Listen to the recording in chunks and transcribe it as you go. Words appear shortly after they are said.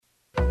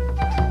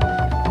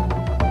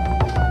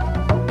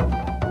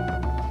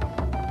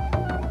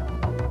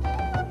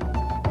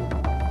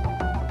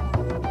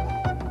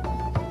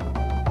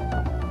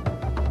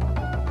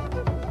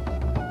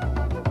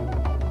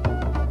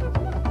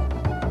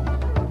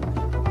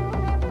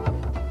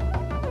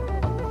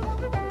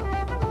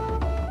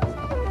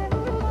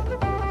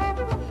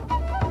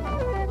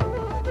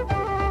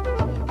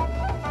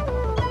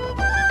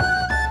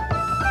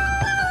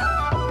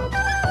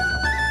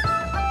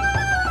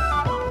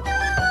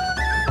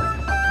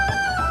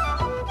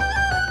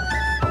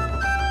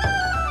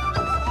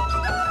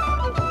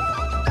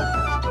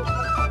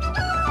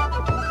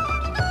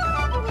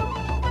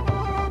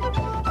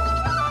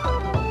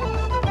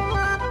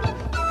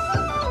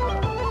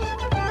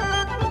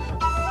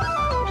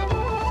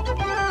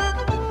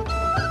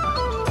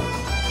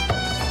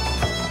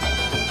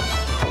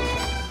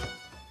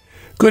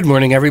Good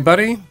morning,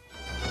 everybody.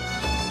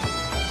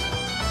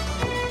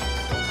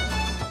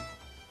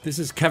 This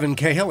is Kevin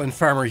Cahill and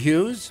Farmer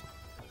Hughes,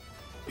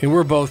 and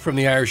we're both from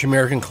the Irish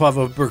American Club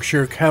of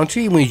Berkshire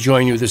County. We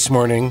join you this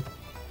morning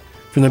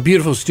from the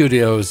beautiful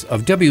studios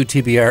of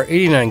WTBR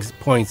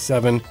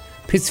 89.7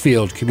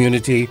 Pittsfield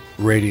Community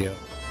Radio.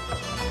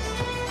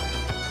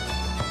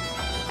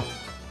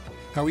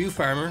 How are you,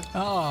 Farmer?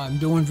 Oh, I'm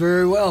doing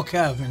very well,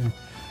 Kevin.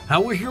 How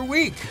was your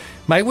week?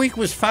 My week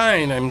was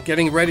fine. I'm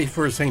getting ready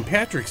for St.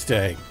 Patrick's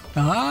Day.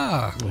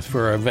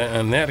 For an event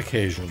on that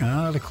occasion.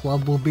 The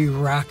club will be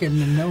rocking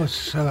in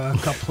those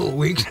couple of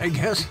weeks, I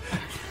guess.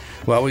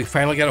 Well, we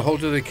finally got a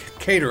hold of the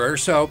caterer,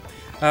 so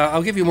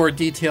I'll give you more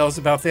details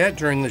about that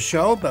during the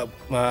show, but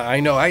I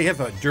know I have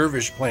a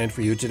dervish planned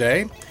for you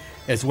today,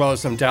 as well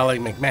as some Dolly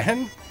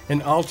McMahon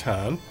and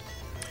Alton.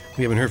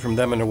 We haven't heard from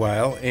them in a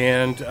while,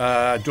 and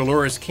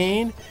Dolores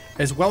Keane,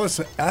 as well as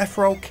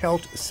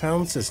Afro-Celt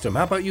sound system.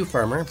 How about you,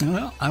 Farmer?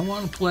 Well, I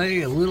want to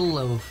play a little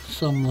of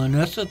some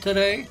Lanissa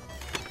today.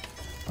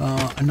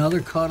 Another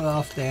cut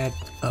off that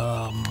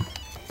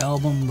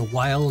album, The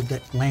Wild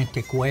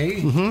Atlantic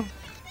Way. Mm-hmm.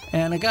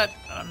 And I got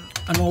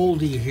an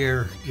oldie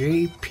here,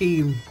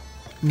 J.P.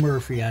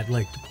 Murphy. I'd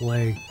like to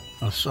play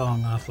a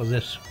song off of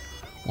this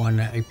one.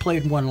 I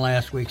played one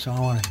last week, so I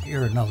want to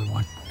hear another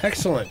one.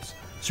 Excellent.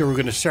 So we're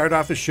going to start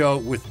off the show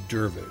with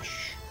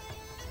Dervish.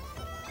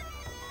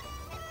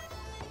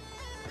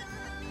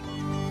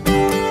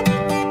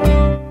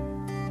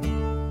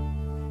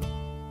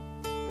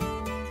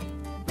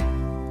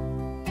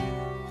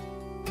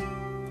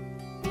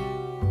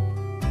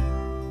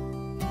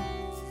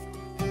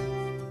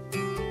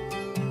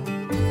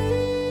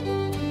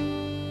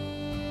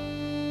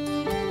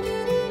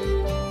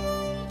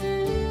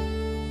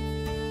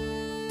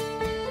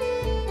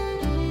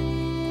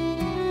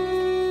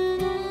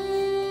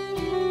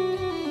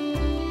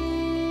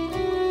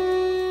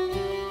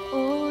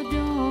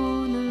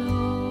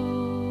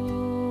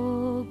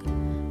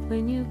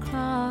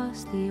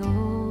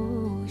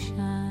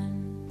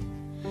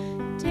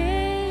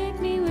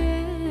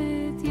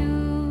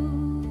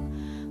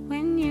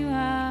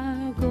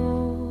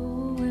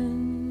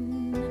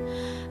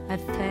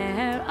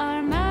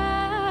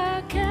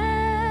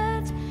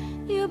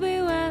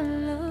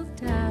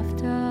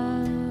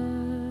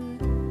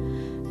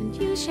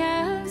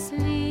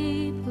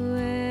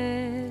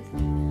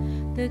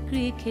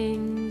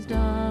 King's daughter.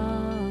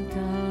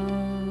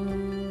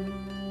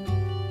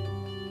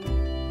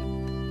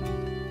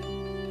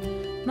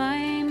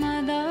 My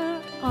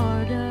mother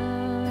ordered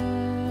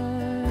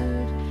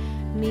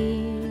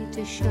me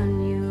to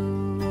shun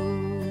you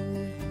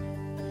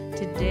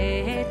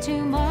today,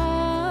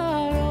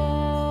 tomorrow,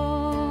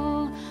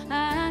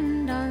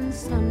 and on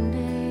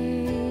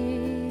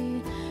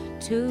Sunday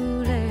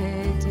to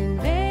let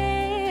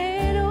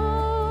invade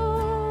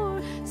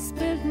old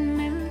spilt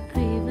milk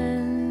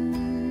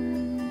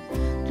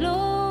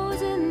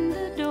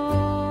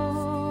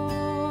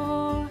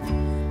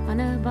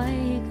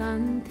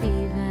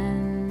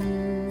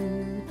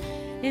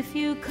if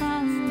you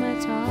come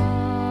at all,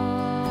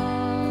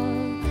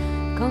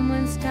 come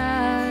when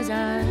stars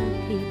are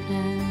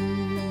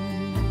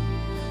peeping,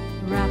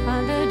 rap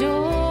on the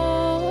door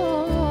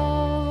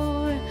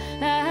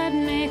that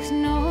makes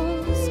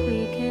no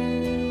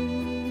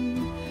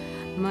squeaking.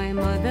 My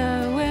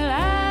mother will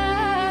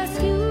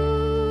ask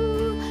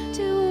you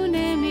to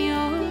name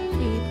your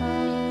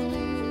people,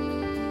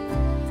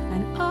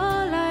 and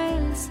all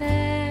I'll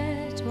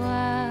say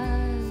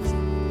was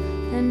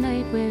the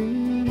night wind.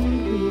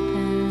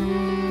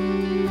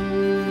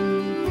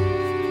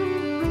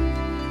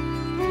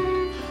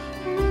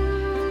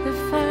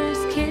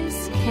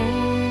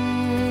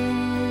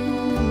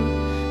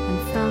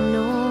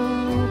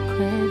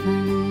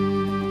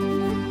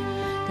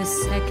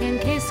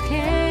 Second kiss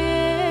came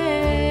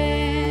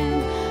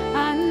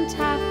on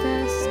top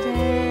the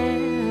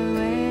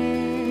stairway.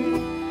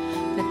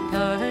 The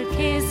third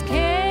kiss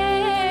came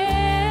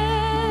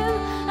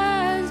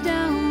as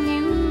down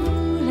you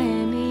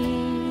lay me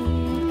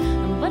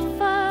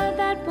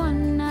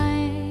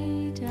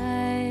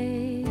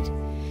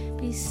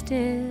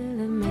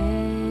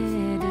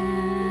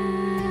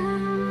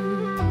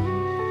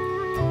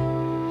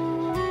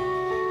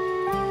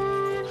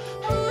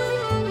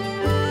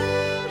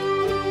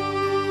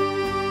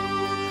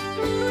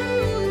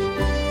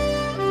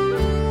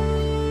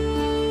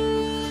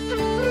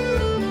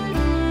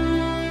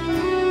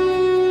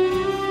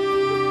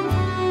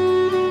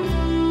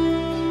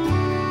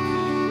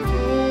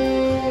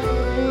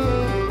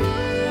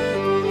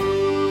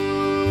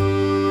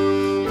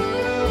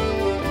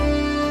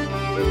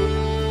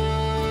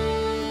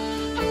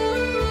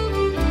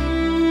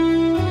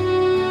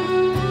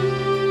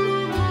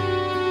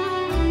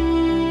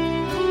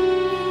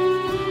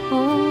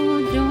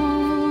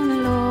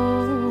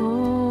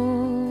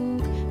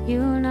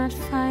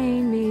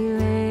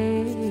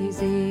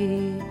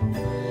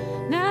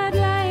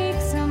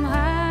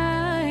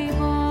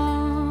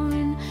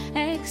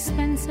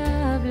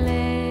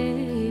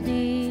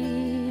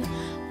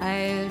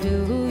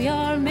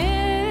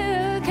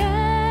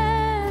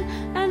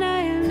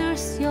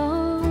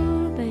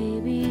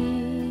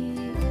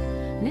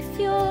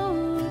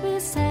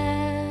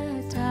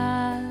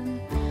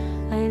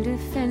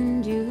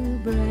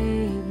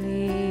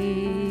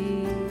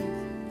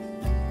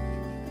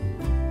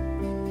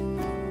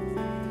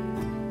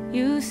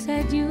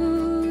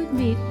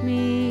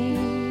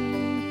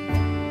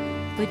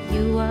but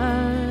you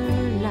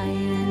were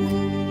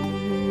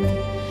lying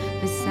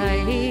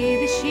beside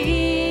the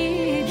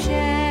sheep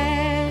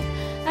shed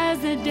as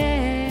the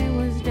day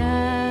was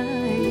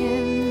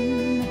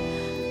dying.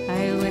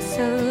 I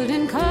whistled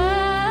and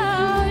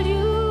called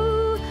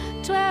you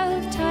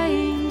 12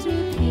 times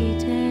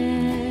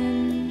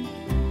repeating,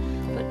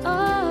 but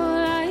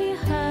all I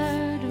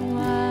heard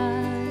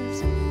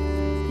was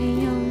the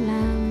young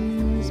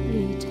lambs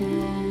bleating.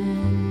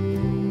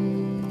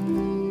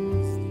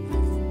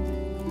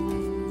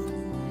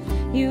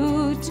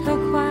 You took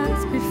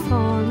what's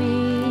before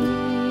me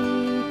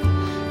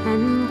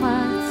and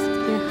what's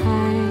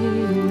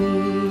behind me,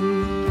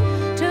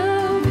 to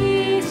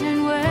east and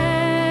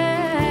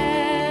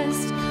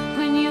west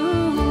when you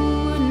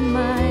wouldn't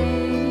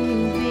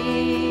mind me.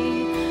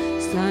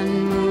 Sun,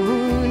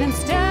 moon, and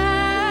stars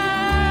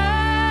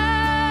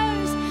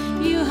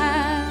you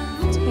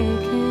have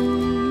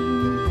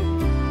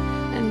taken,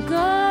 and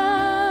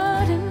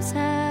God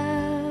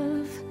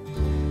Himself,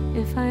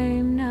 if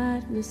I'm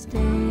not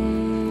mistaken.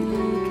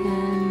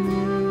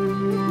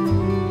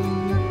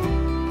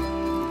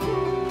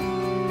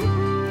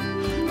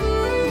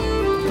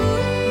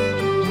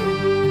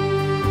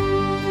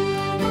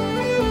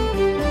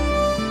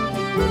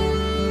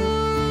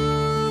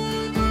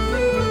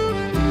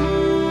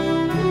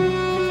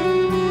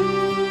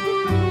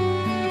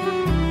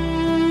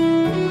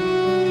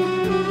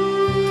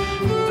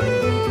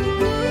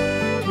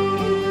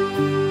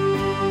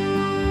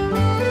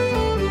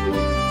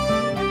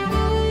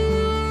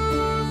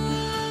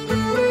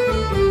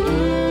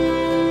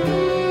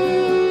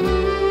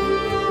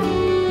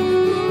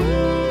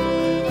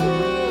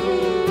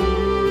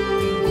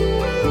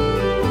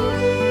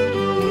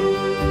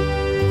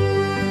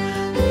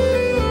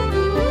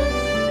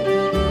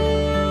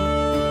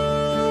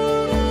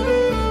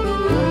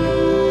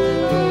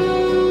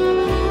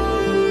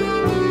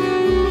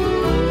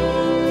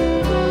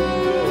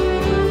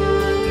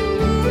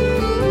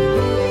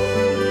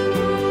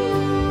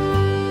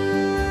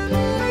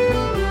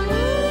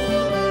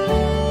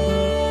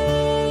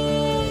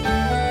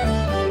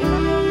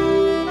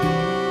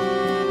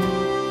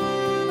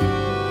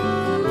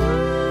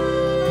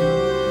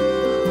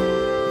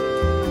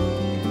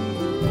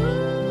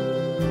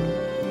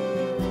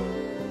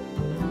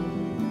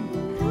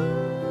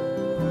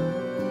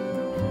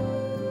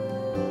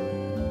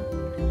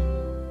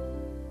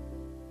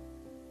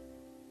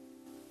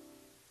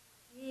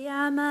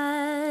 I'm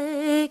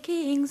a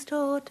king's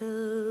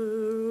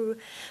daughter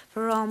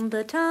from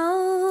the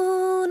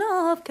town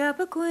of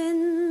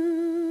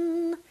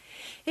Cappoquin,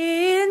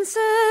 in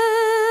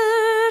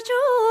search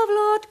of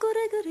Lord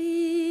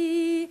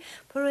Gregory.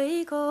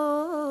 Pray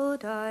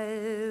God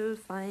I'll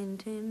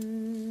find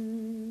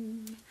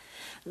him.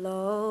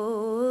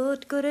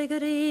 Lord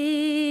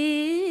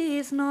Gregory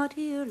is not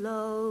here,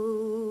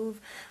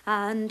 love,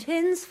 and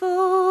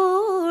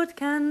henceforth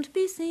can't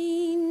be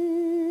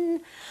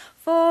seen,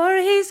 for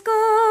he's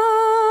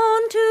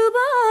gone to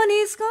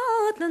bonny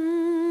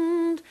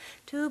Scotland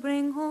to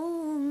bring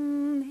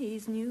home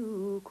his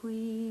new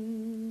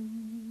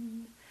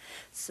queen.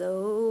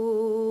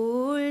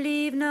 So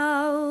leave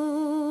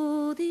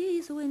now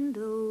these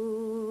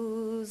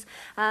windows,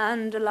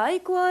 and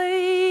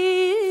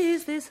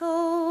likewise this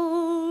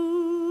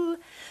hole,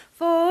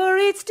 for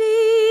it's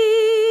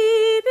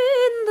deep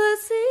in the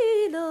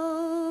sea,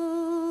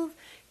 love,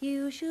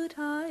 you should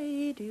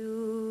hide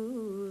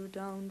your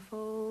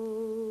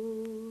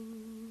downfall.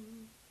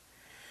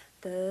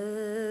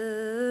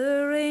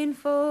 The rain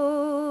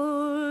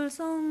falls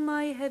on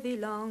my heavy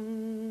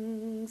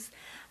lungs,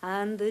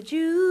 and the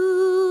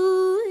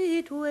dew,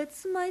 it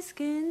wets my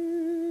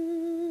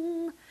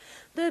skin.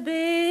 The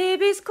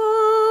baby's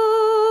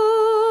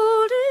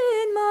cold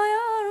in my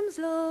arms,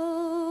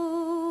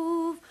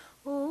 love.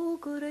 Oh,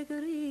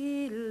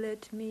 Gregory,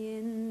 let me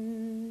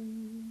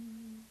in.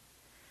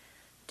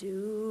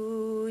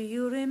 Do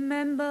you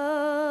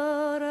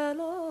remember,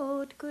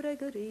 Lord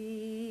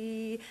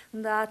Gregory,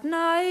 that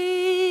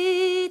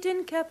night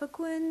in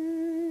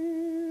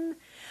Cappoquin,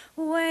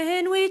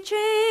 when we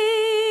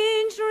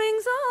changed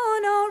rings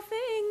on our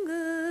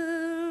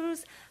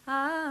fingers,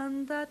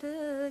 and that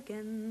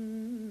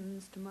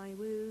against my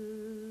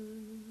will?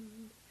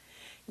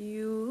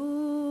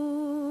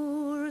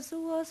 Yours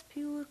was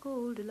pure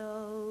gold,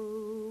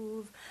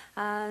 love,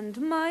 and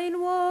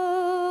mine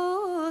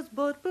was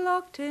but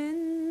blocked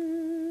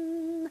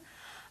in,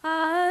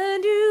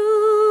 and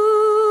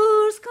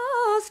yours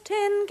cost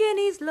 10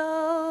 guineas,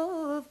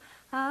 love,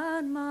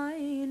 and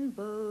mine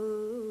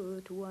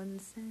but 1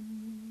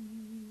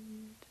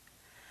 cent.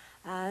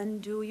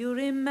 And do you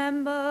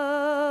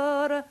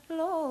remember,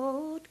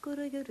 Lord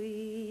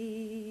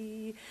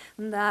Gregory,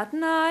 that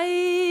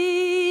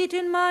night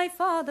in my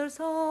father's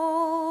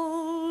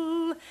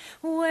hall,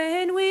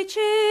 when we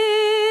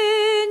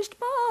changed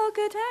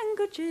pocket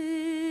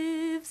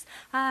handkerchiefs,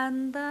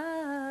 and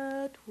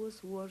that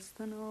was worse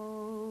than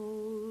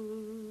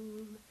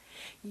all?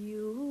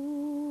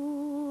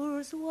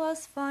 Yours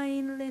was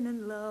fine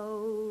linen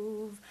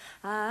love,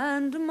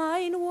 and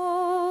mine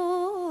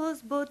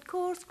was but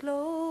coarse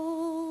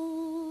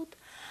cloth,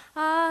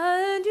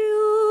 and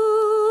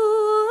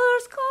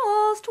yours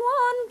cost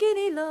 1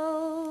 guinea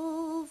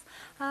love,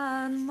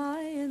 and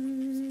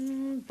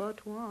mine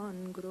but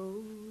 1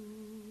 groat.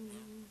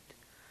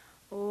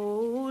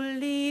 Oh,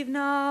 leave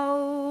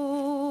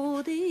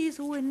now these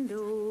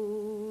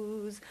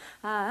windows,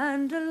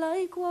 and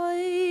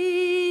likewise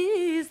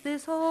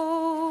this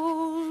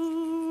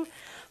hole,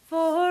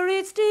 for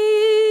it's deep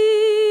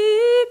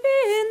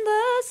in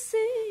the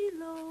sea,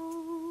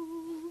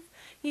 love,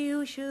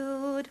 you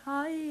should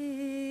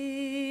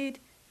hide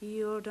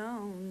your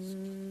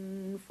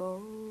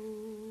downfall.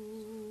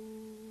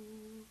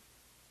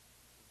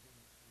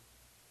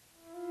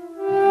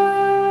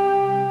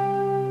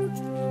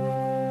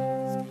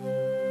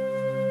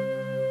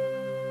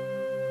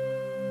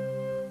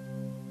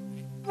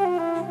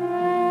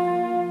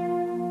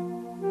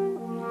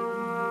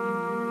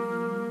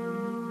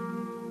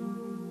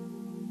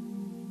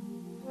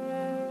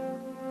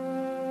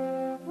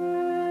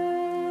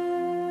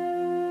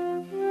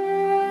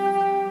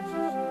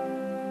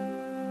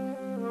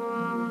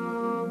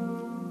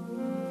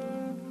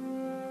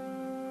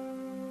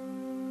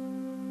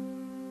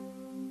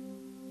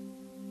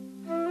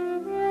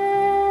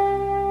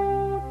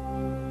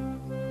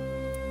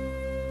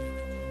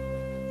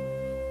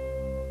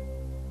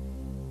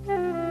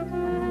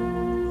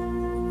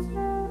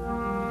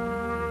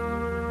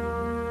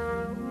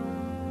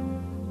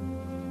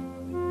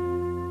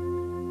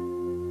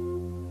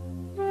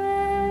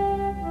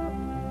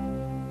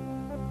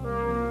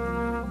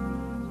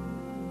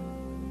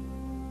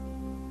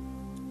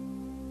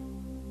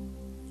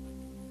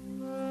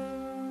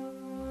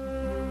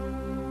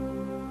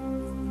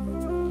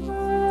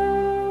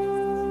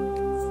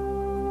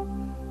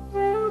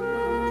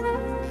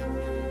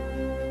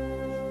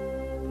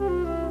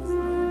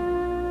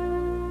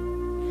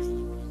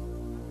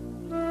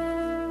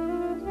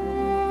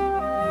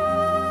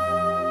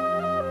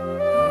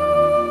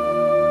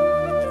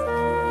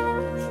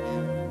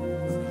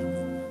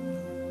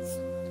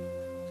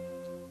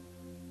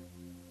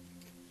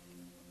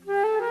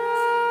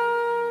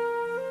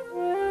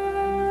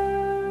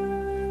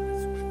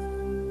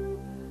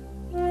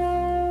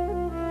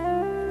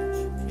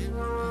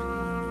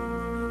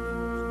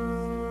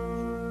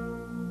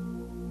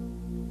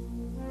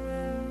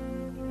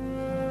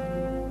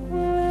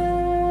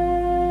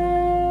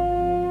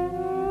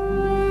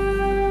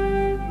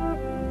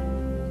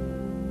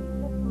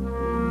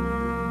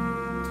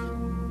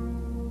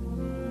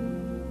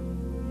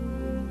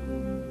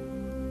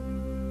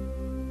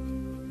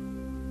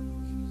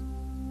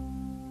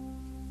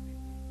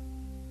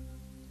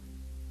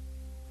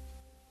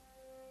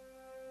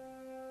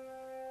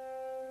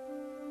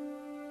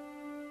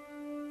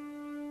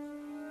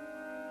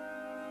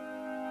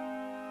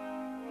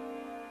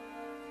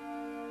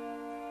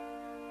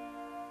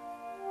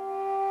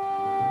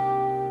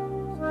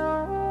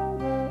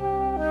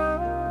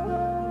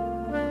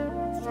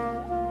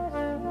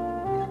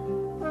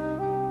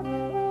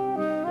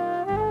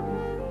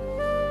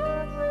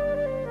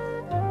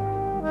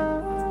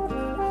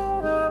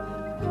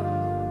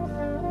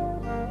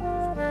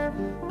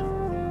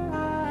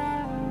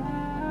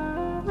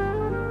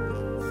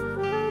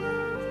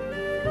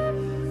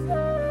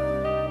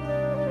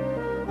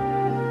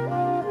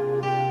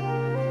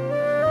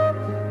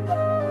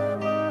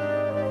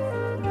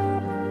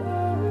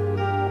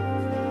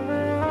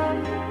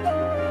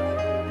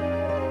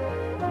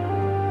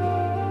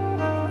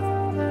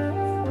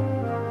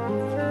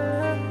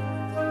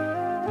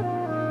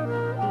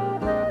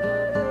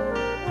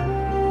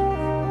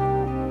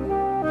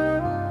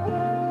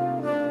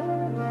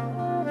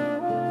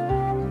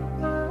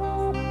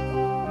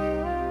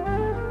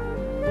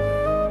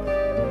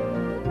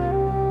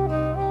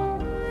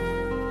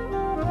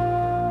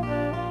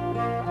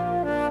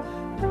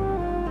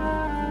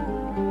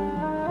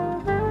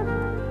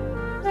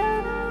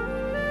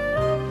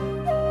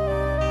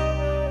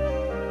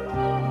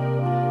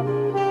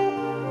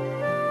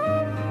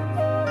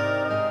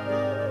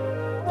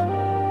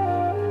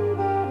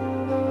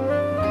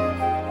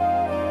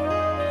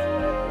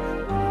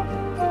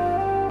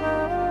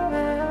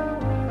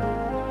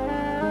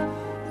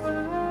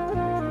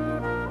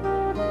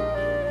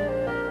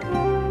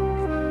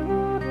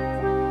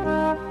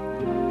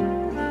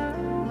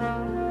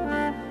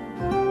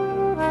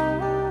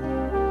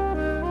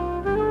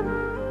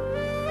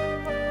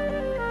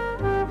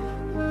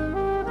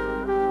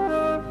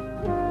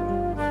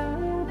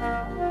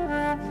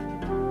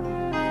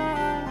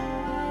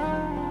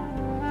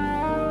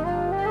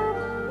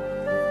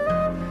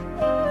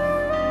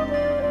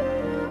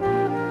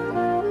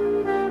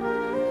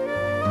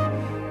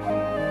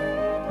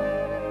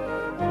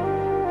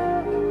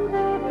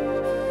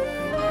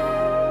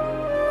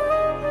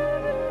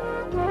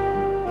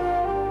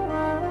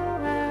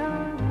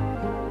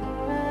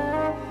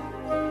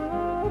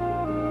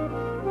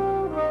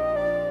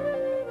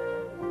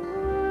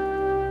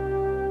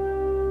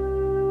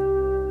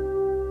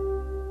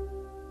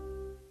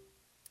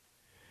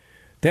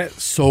 That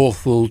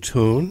soulful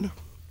tune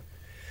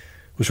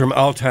was from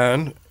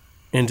Altan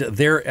and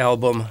their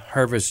album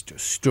Harvest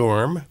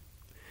Storm.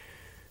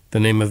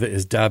 The name of it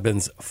is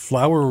Dobbin's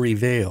Flowery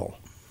Vale.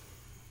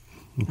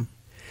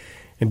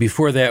 And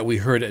before that, we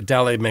heard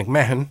Dolly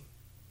McMahon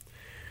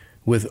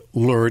with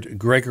Lord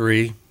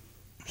Gregory.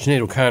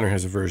 Sinead O'Connor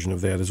has a version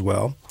of that as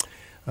well.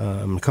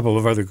 A couple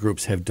of other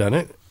groups have done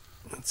it.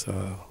 It's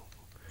a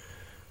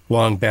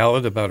long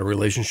ballad about a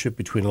relationship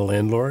between a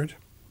landlord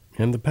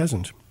and the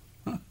peasant.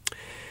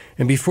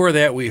 And before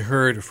that, we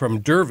heard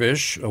from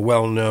Dervish, a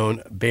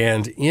well-known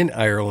band in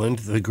Ireland,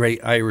 the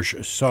Great Irish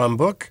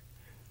Songbook.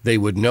 They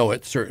would know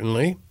it,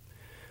 certainly,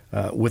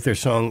 with their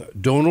song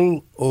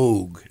Donal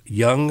Óg,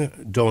 Young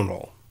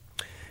Donal.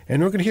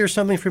 And we're going to hear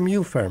something from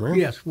you, Farmer.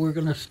 Yes, we're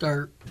going to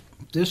start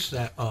this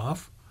set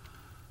off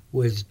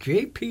with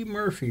J.P.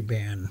 Murphy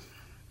Band.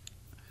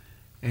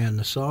 And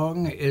the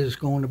song is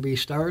going to be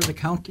Star of the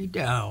County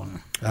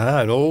Down.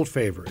 Ah, an old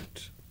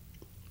favorite.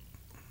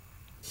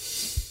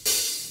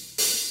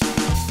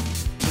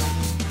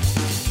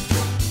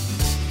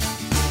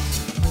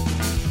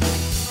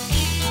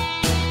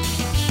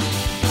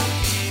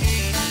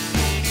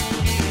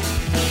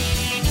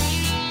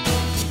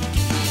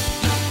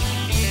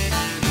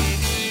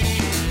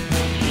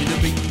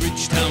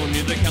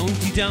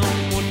 Down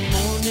one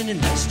morning in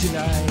last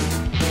July,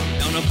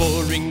 down a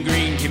Bowling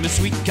Green came a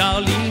sweet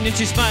Colleen, and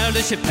she smiled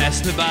as she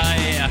passed me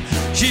by.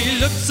 She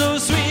looked so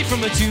sweet from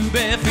her two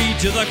bare feet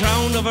to the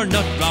crown of her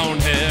nut brown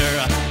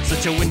hair.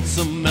 Such a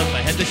winsome elf,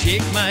 I had to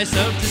shake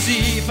myself to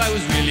see if I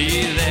was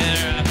really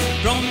there.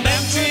 From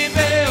Bantry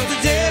Vale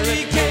to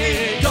Derry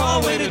Quay,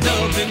 Galway to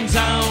Dublin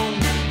town,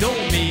 no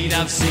maid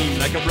I've seen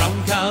like a brown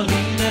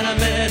Colleen that I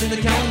met in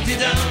the county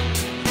down.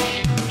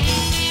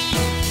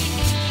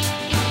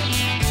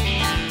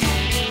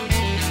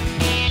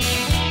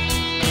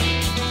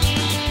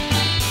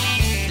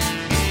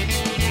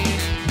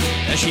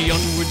 As she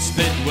onward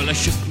sped, well, I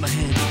shook my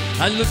head.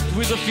 I looked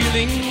with a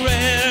feeling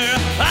rare.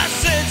 I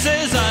said,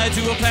 says I,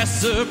 to a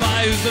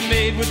passer-by who's the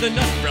maid with the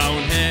nut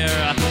brown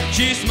hair.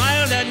 She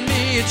smiled at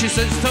me and she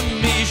says to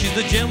me, she's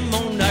the gem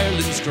on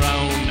Ireland's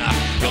crown.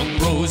 Young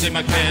Rosie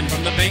McCann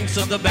from the banks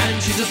of the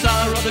Bann, she's the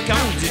star of the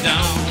county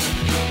down.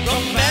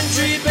 From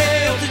Bantry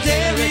Vale to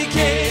Derry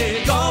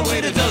Quay,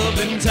 Galway to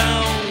Dublin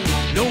town,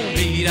 no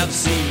maid I've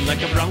seen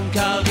like a brown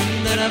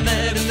Colleen that I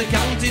met in the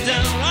county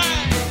down.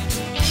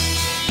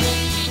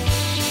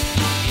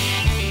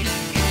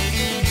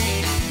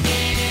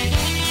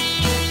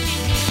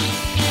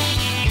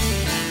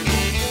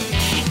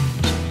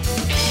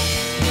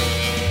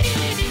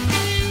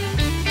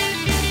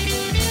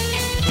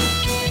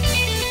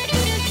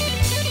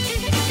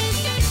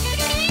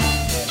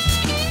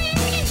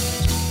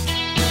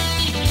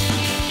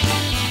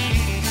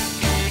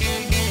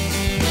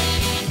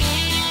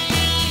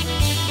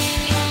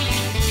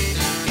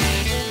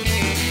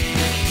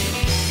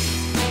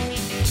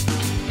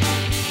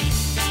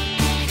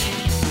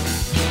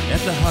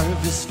 The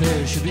harvest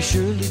fair should be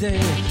surely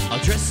there. I'll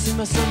dress in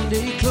my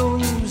Sunday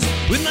clothes,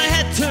 with my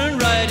hat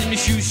turned right and my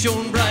shoes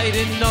shone bright,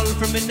 and all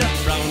from a nut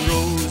brown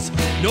rose.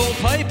 No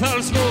pipe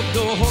I'll smoke,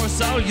 no horse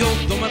I'll yoke,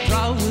 though my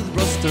prow with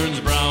rust turns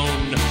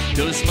brown.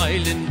 Till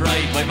smiling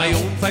bright by my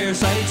own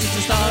fireside sits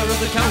the star of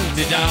the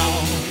county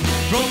down.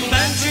 From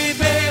Bantry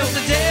Vale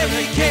to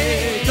Derry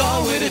Quay,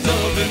 Galway to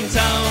Dublin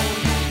town,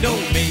 no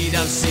maid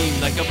I've seen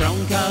like a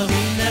brown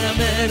Colleen that I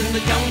met in the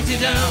county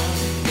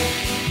down.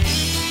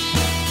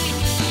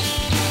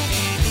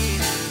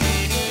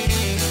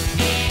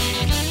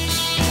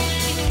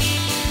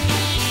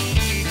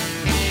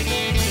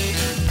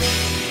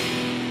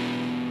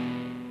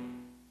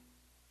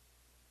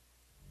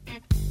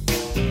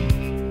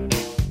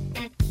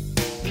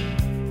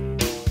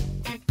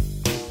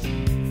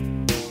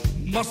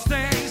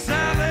 Mustang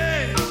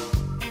Sally,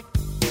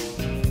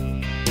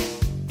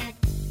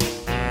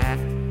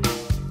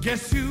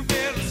 guess you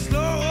better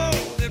slow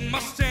that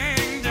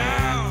Mustang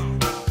down.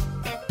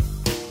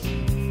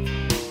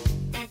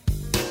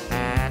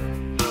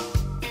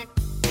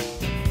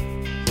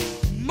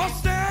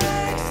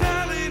 Mustang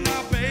Sally,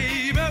 now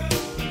baby,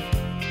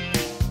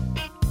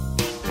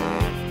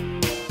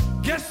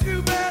 guess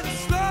you better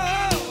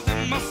slow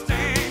that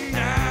Mustang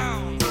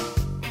down.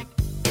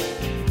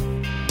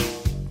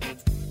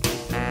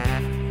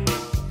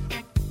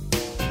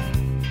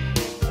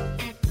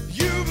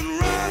 You've been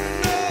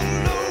running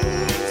all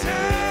over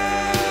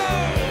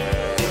town.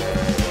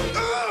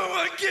 Oh,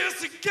 I guess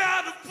I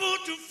gotta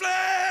put your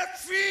flat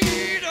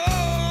feet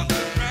on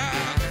the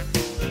ground.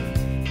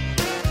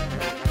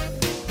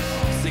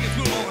 Sing it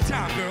to 'em all the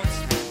time, girls.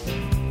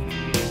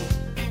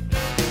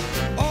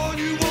 All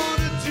you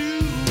wanna do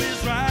is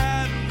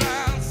ride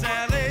around,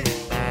 Sally.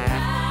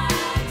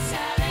 Ride,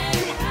 Sally,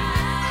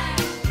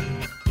 ride.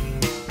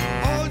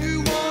 All you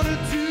wanna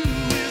do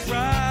is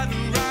ride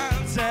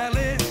around,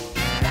 Sally.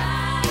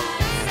 Ride,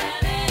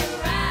 Sally,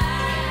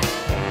 ride.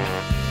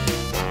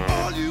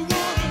 All you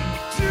wanna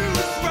do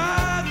is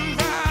ride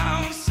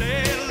around,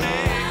 Sally.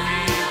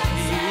 Ride,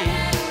 Sally,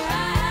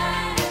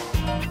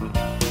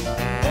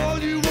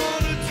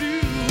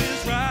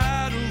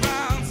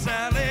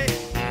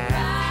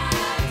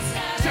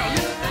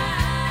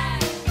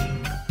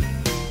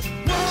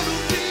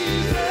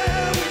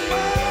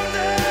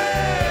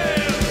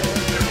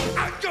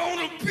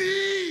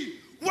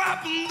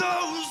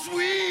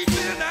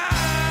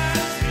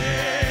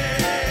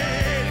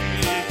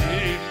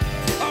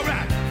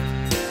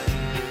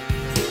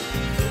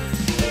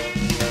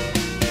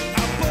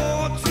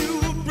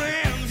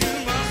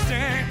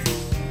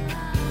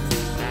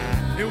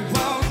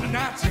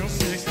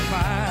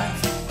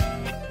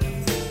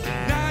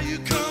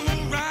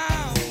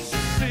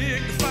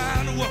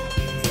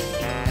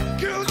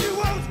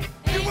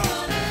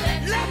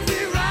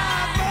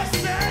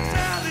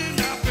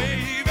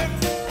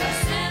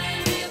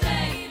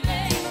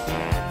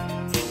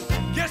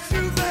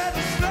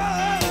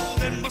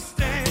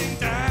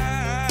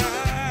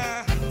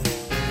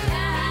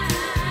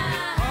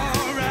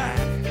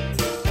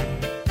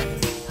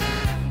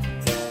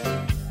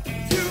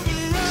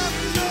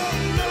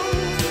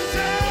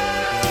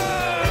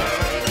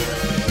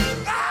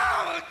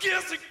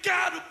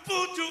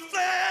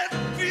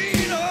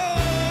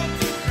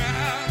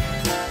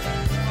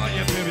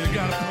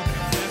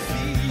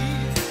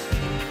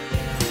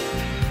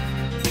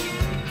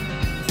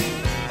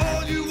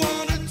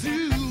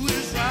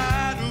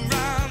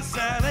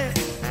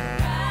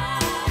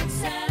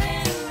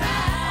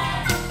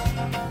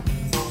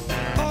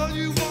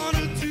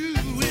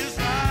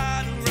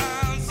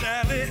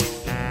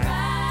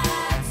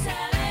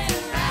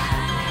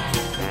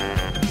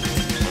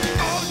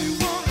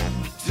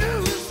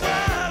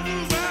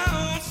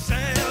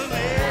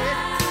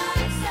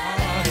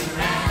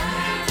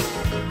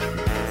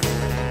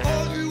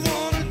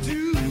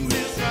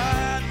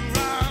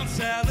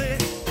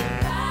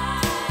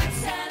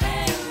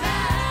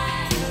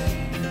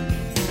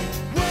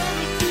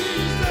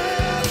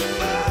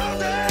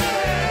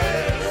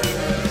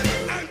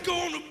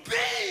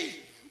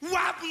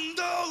 open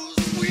those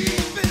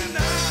weeping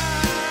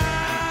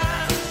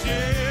eyes.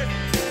 Yeah.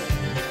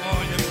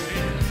 Oh, yeah,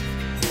 baby.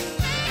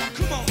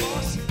 Come on,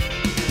 boss.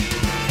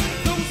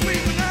 Those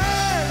weeping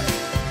eyes.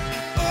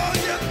 Oh,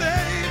 yeah,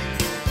 baby.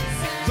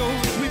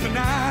 Those weeping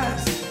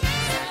eyes.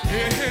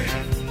 Yeah.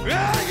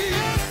 Yeah,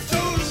 yeah.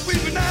 Those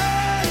weeping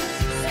eyes.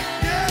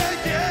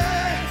 Yeah,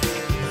 yeah.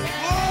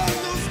 Oh,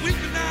 those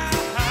weeping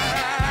eyes.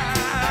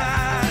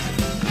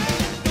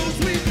 Those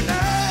weeping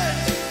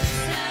eyes.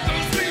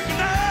 Those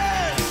weeping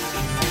eyes.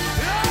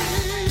 Yeah,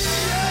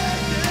 yeah,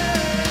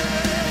 yeah.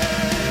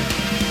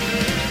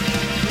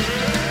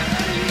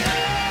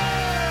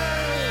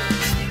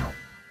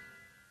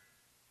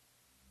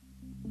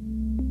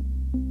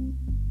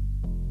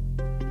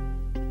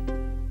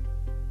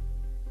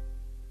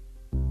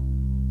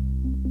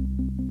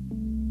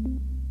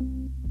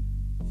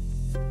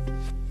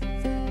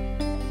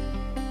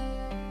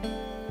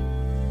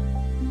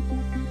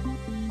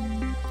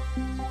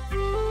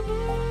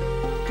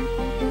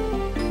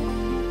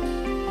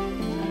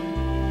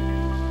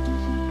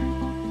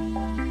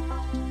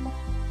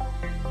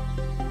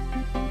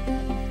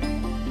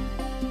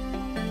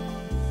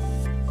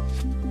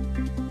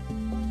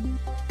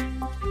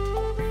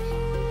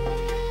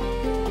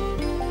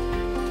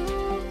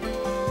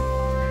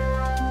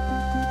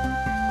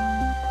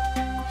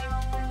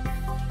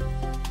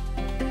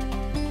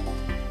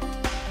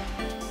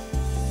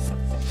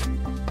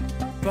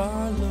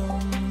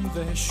 Barlum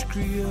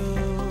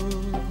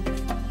vescriof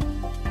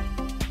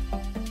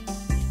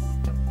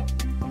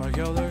Mar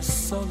gauler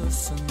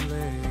solas an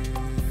le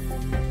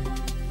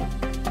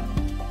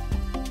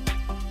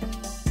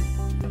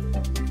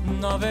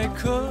Nave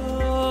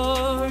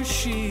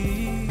coshis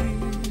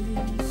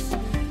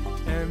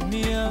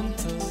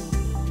mianto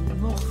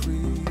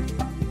mochri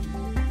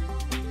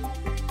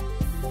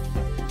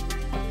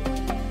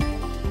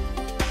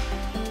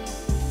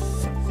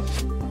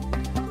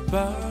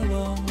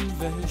Barlum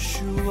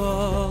Veshua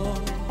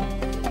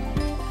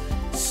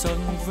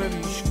Sun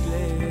verish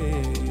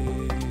glay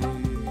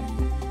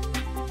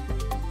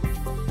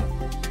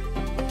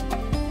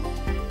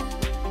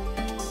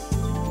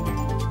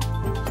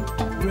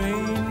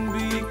Rain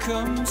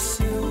becomes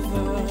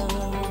silver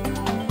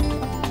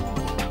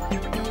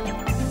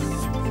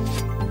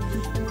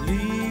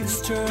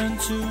Leaves turn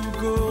to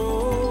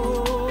gold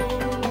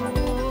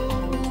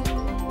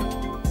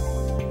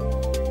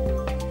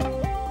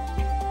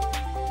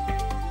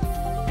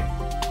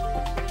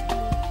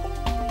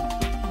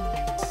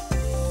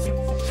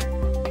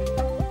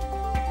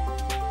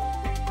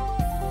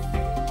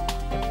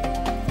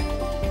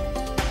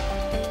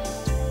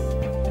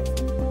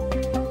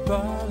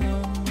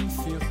Barlum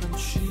firchen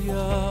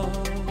Shia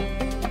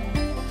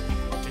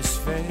is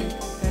fake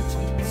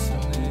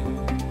etinsane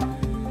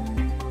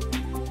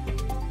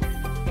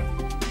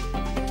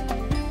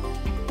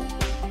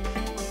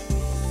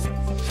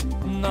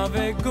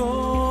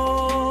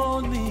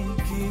Navegoni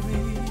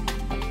giri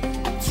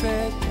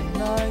tread the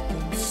night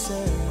and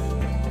sail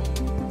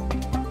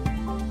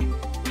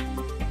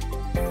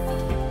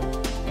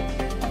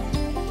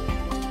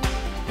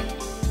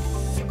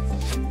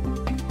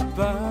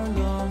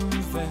Barlum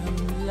vem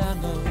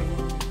lano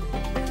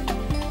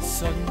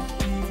sun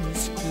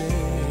even's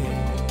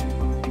glare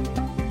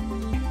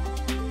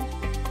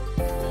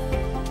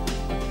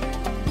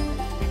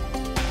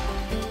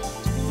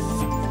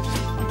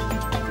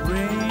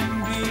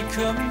Rain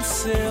becomes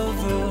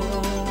silver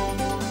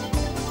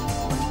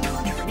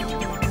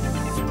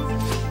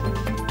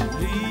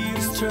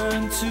Leaves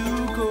turn to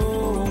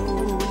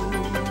gold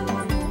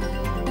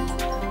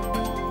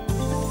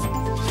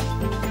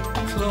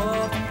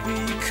Cloth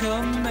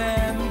become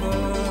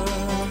amber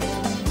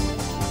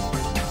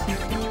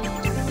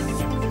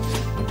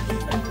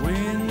And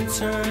wind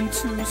turn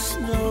to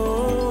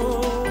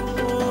snow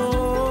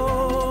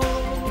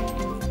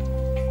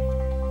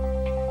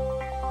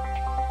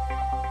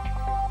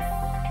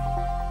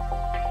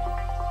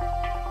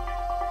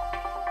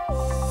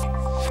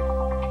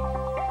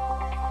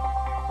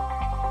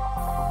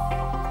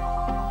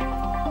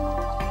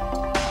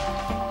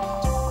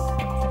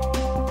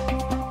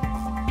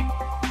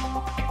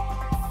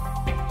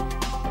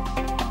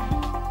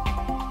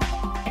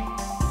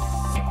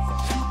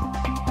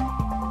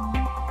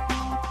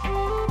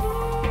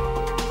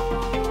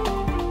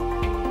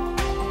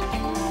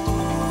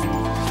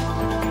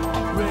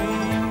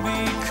Rain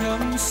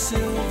becomes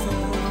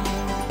silver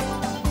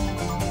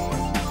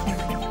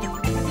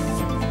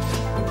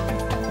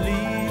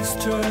Leaves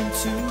turn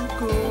to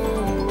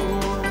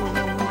gold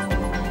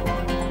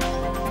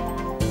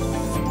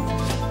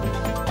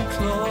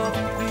Cloth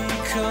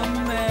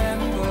become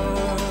amber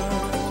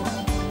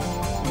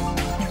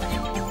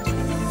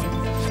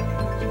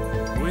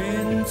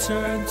Wind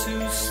turn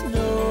to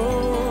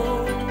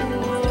snow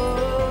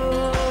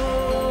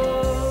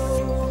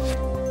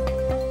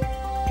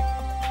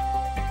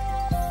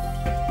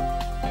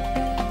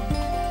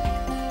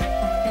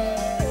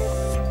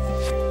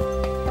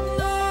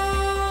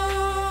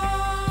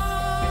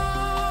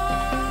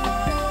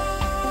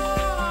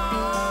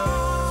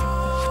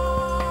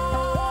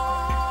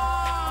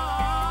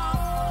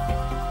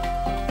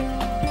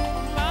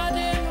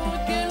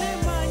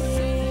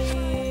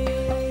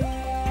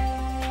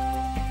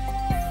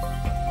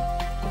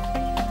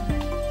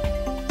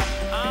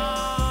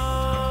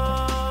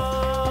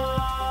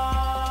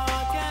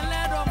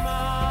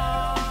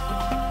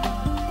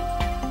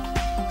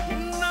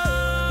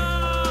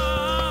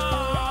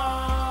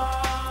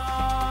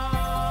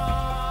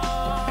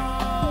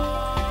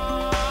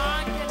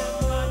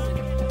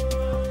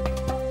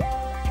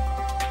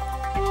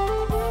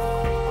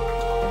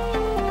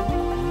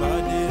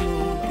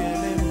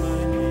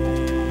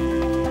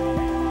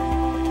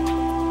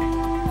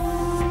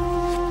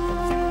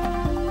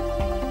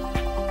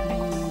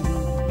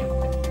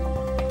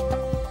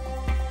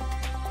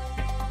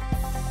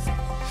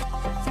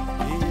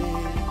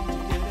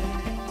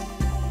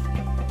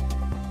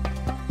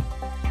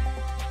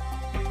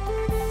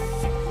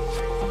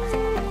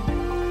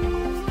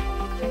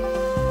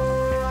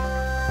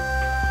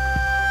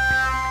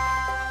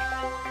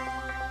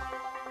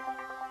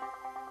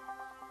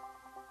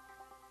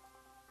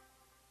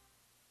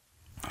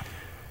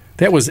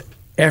That was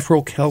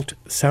Afro-Celt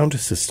Sound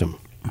System.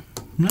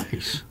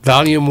 Nice.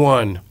 Volume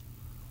 1,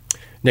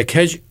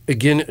 Nekej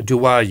Agin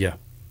Duwaya,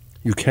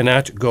 You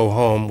Cannot Go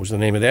Home was the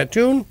name of that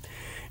tune.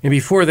 And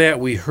before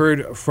that, we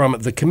heard from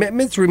The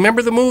Commitments.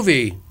 Remember the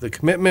movie, The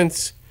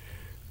Commitments,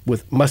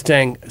 with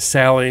Mustang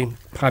Sally,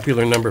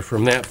 popular number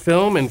from that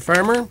film. And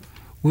Farmer?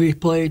 We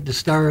played The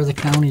Star of the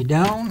County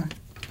Down,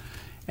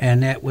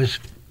 and that was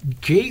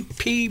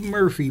J.P.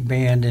 Murphy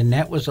Band, and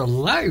that was a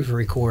live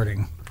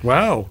recording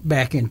Wow.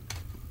 back in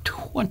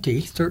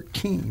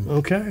 2013.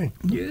 Okay.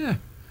 Yeah.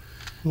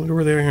 I wonder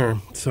where they're here.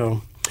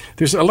 So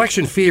there's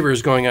election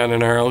fevers going on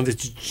in Ireland.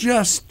 It's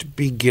just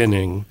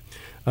beginning,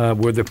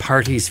 where the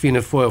parties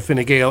Fianna Fáil,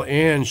 Fine Gael,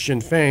 and Sinn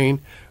Féin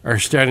are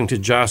starting to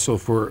jostle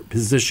for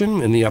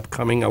position in the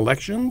upcoming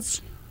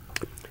elections.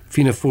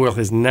 Fianna Fáil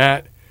has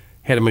not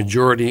had a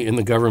majority in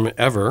the government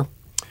ever,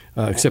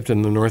 except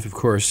in the north, of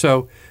course.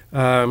 So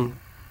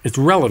it's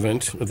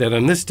relevant that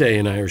on this day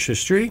in Irish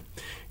history,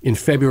 in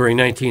February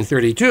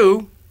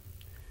 1932,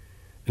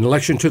 an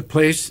election took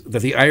place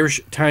that the Irish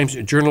Times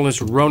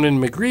journalist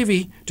Ronan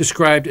McGreevy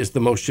described as the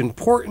most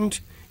important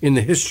in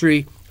the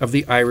history of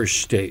the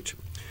Irish state.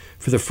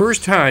 For the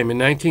first time in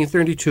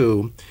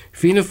 1932,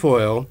 Fianna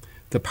Fáil,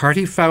 the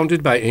party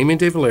founded by Eamon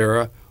de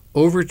Valera,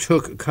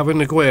 overtook Coimhin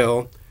na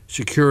Gael,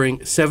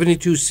 securing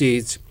 72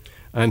 seats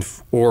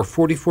or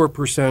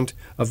 44%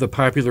 of the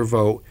popular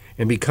vote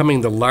and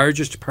becoming the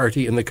largest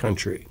party in the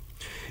country.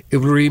 It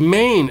would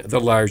remain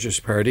the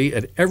largest party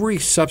at every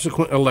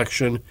subsequent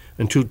election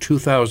until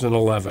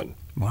 2011.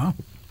 Wow.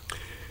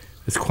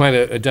 It's quite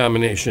a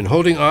domination,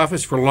 holding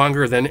office for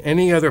longer than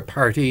any other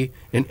party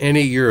in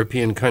any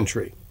European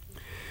country.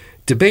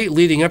 Debate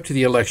leading up to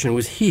the election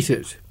was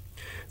heated.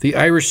 The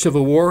Irish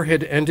Civil War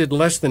had ended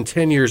less than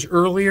 10 years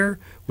earlier,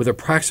 with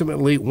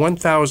approximately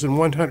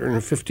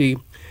 1,150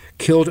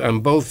 killed on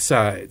both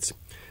sides.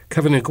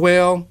 Coimhin na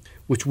Gael,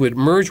 which would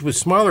merge with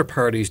smaller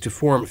parties to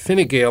form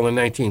Fine Gael in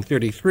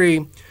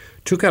 1933,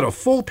 took out a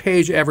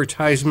full-page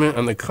advertisement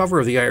on the cover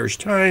of the Irish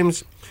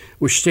Times,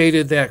 which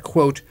stated that,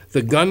 quote,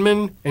 the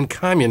gunmen and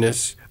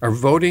communists are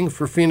voting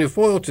for Fianna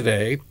Fáil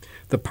today,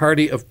 the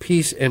party of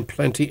peace and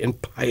plenty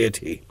and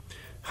piety.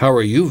 How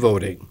are you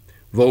voting?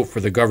 Vote for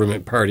the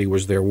government party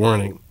was their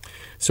warning.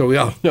 So we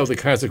all know the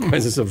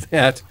consequences of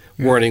that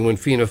warning when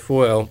Fianna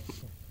Fáil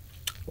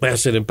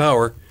lasted in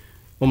power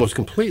almost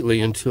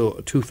completely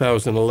until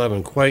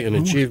 2011. Quite an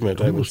achievement,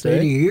 I would Almost say.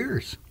 80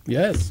 years.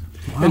 Yes.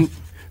 Wow. And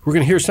we're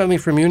going to hear something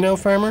from you now,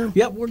 Farmer?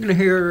 Yep, we're going to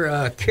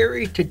hear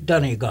Kerry to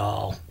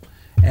Donegal,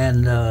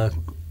 and the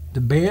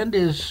band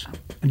is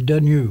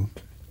Danu.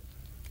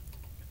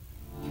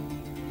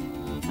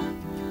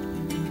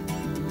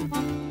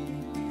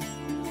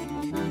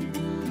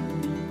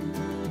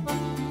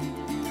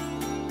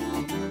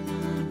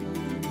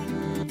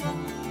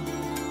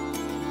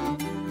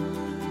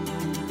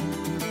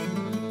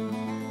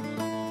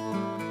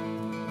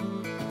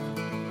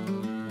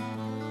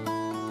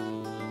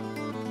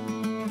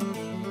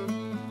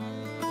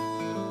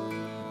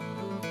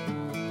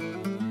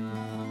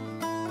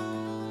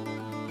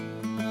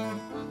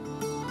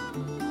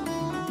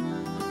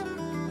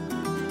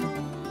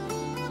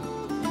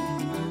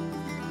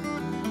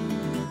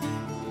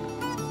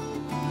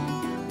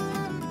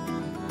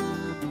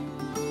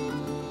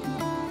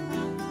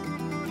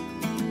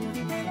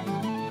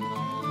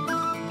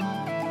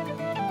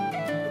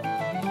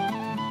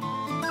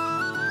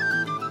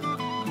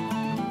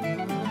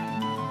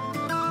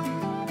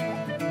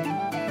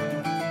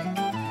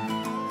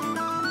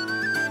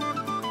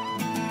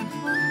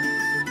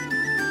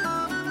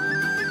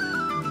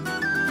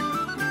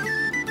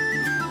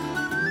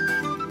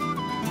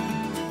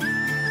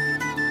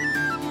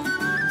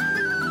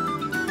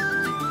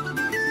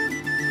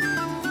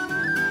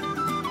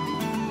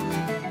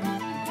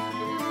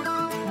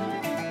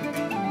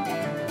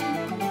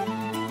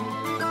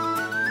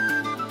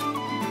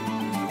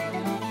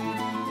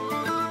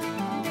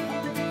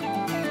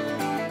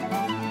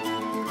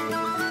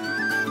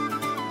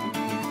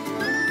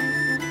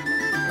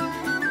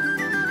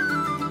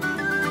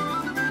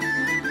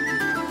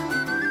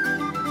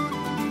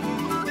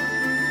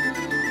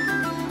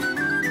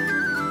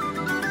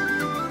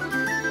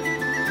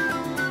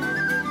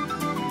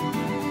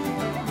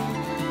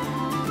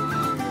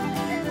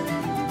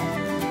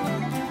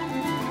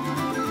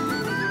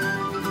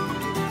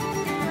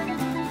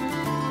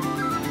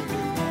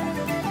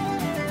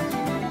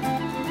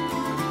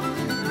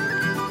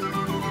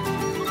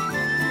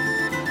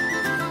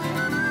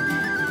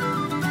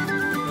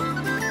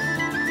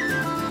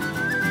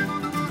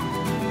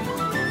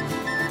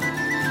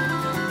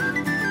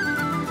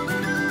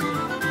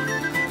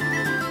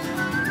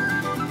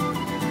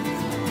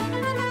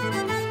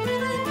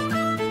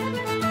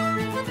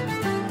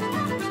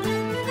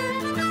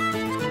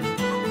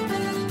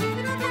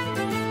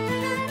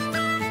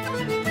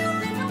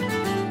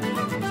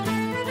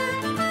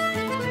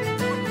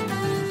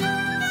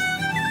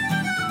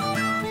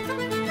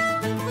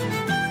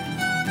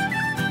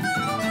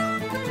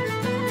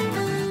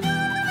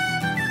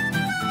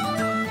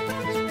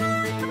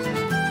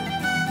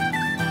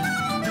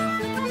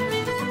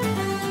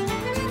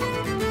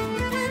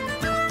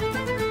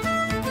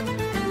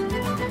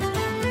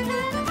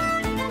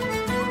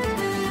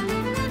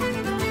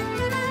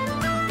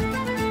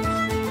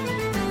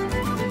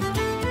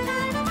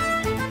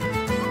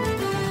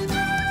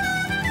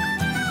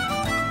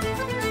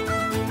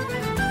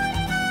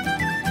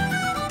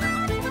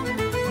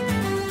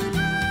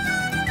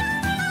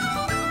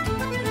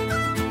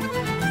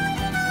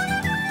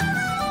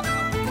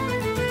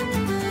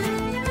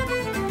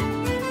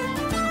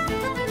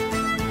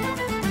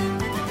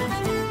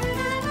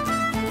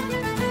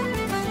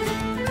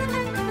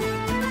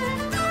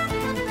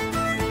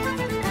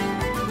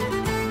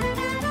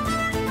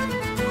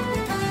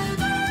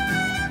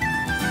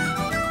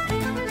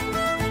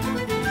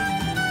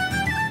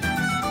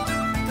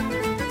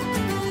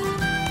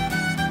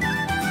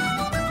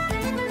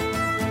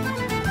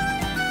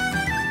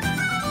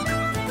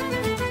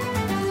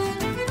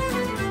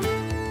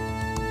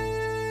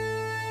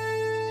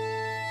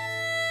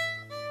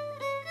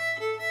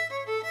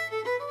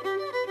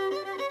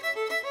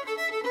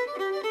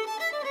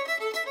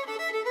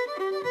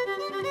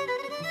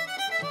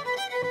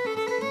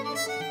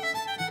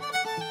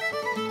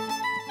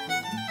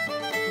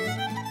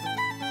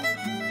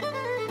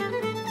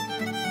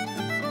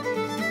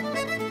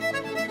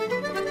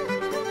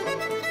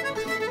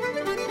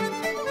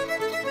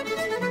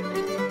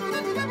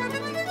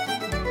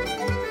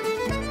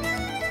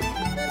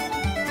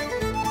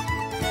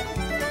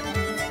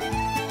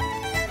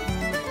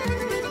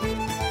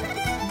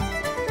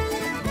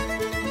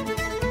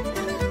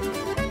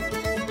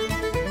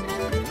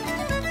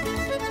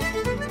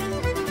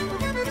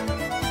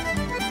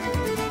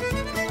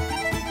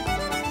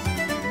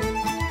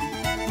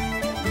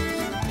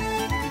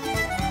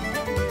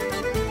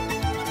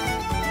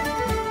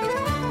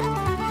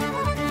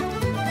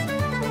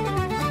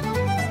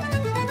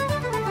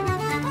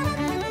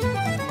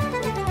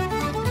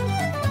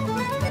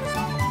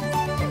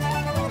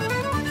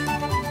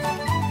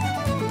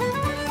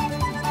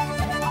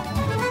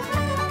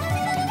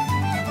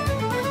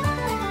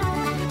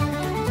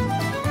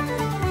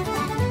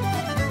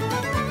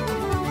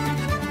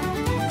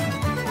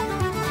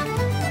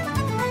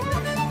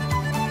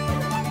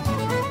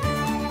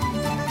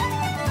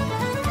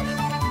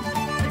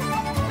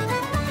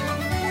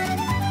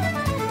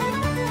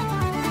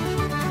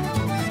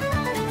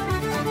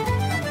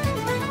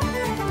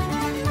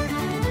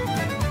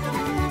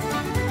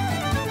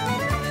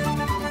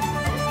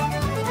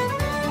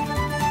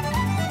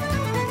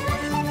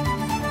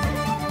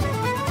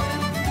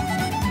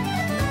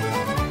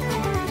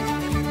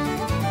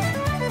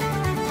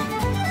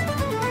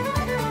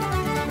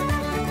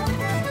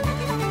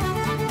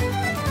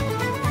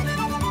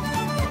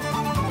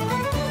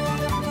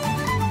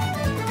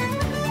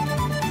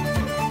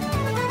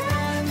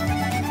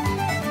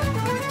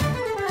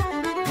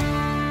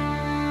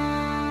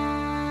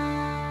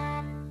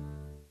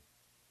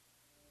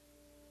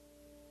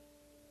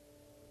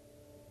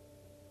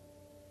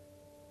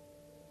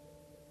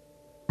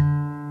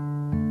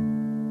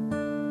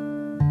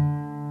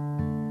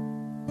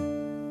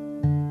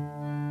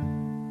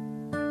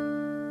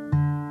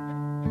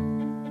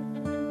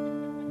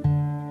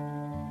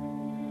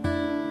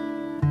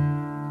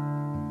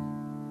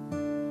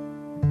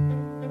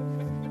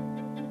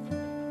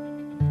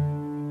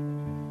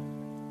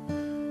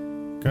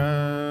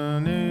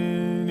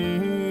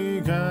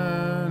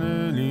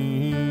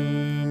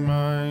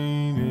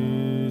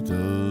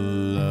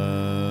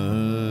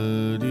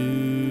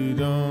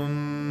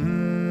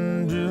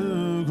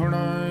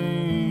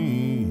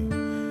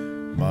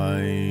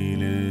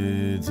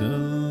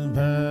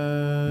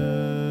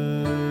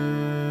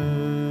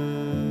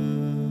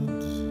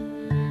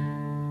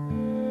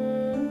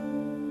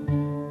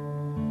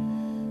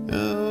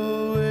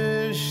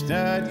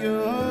 that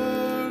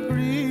you're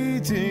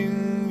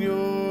greeting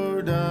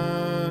your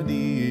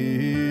daddy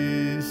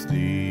is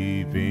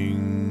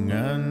sleeping,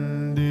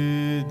 and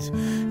it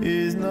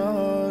is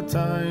not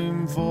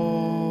time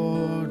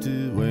for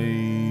to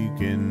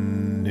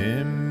waken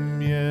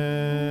him yet.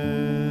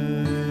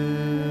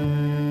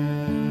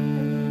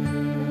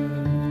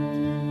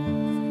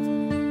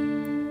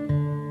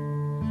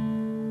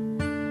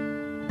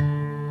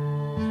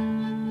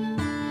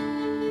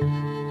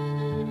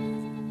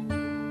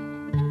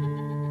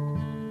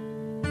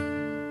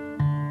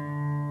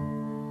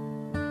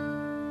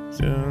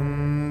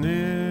 Soon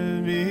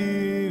he'll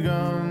be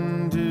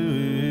gone to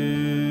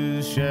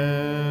his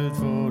shed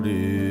for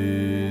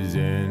his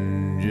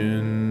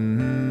engine.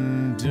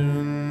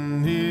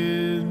 Soon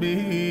he'll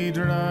be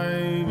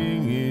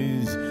driving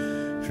his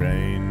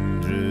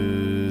train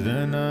through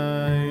the night.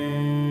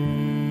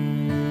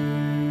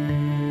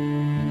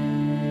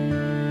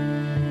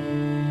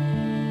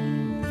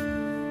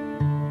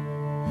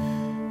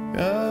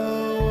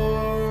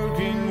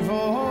 Working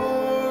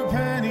for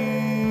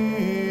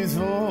pennies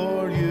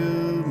for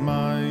you,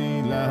 my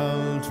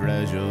little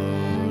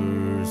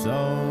treasure,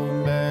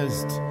 so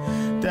best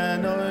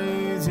that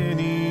noise in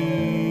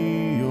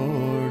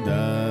your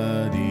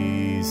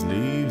daddy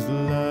sleeps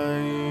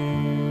light.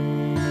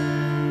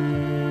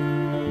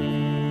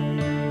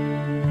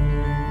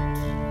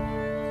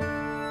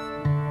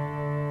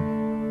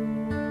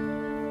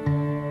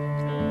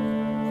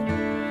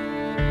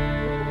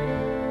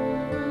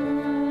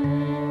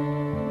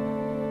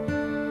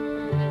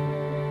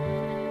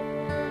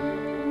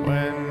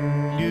 When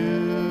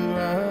you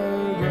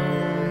are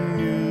grown,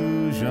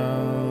 you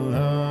shall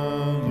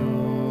have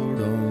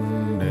your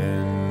own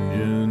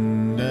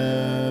engine,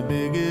 the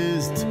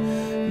biggest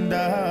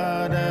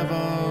that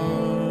ever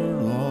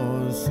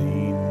was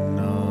seen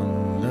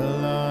on the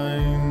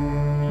line.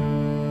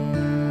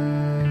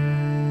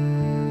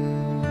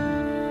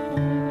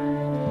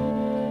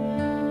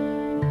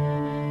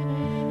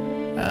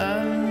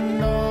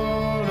 And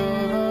all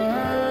of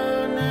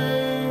our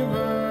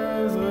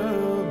neighbors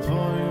will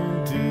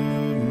point to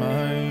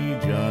my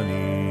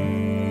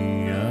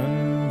Johnny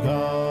and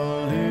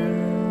call him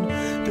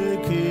the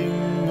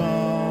king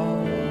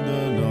of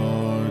the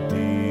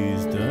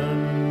northeastern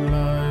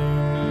line.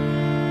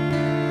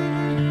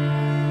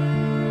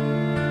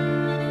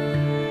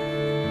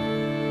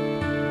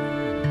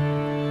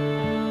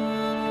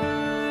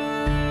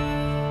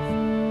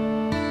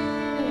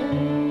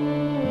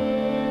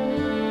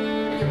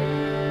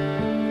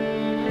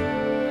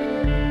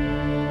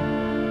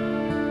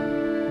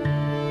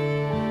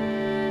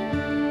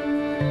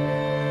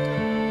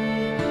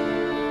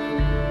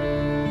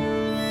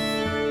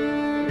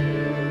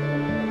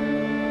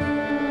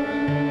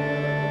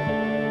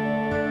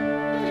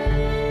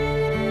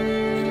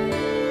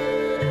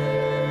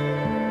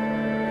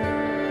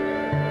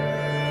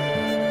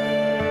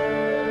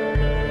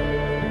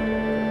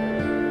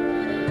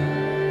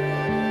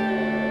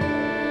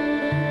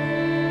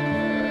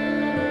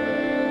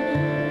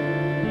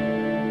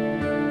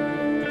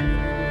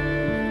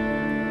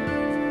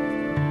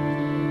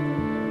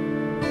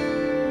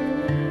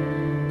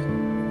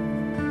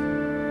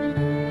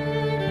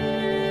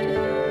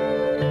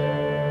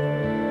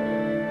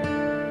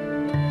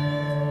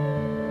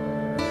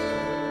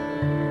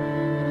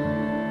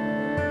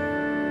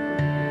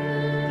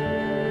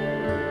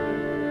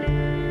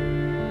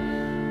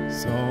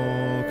 So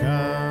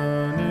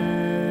cannily,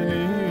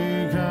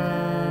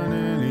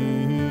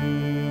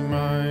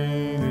 my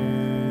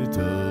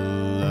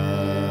little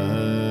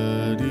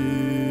laddie,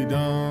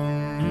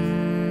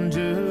 don't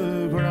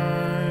you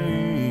cry,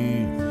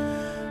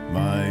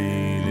 my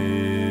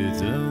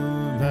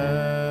little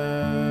pet.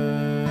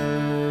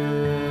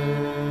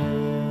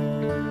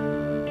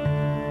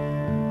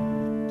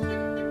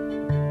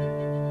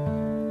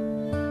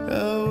 I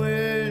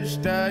wish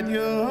that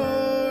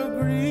you're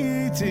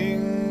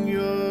greeting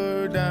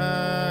your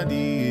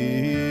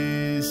daddy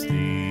is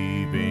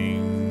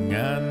sleeping,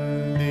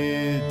 and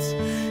it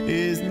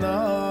is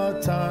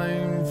not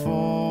time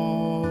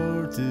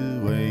for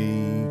to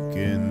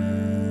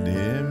waken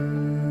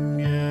him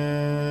yet.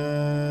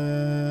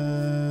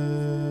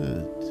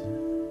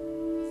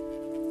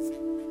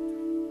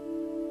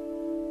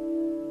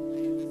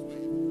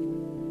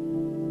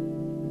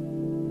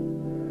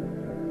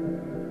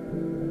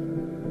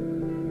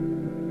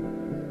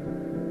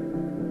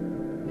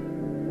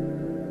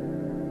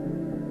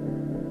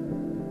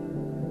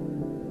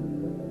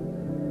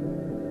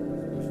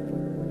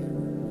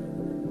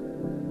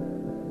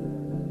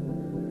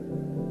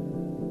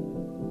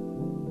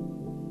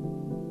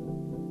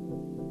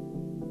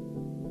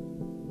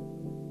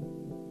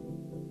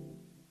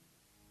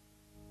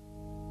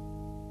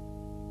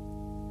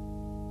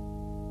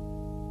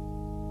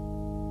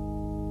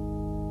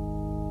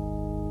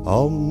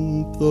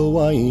 Up the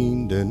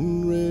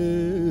winding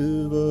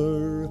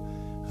river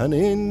and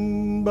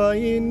in by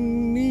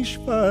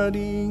Inishvaring,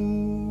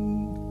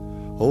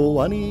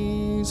 oh,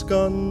 Annie's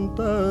got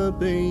the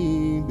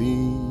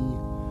baby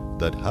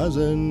that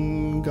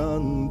hasn't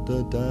got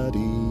the daddy.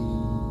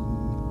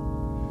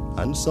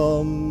 and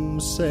some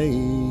say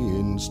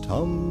it's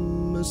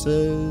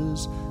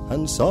Thomas's,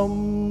 and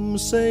some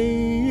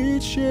say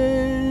it's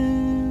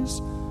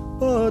Shay's,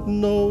 but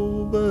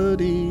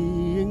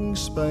nobody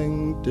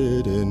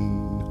expected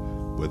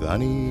in with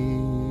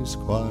Annie's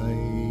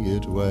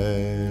quiet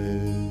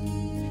way.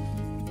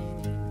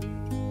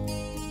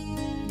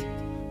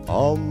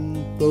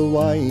 On the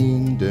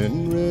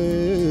winding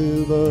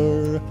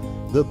river,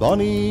 the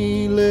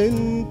bonny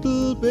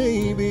little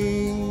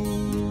baby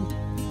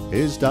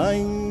is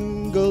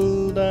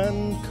dangled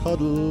and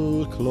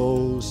cuddled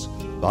close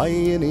by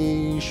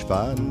Inish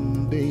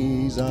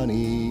Fandy's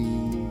Annie.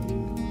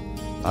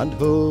 And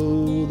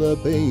who the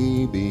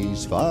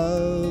baby's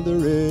father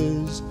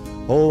is,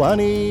 oh,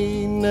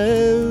 Annie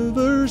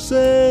never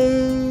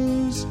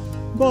says,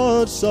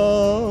 but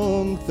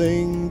some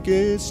think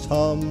it's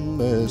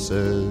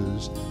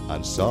Thomas's,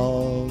 and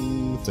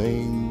some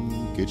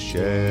think it's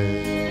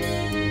Shay.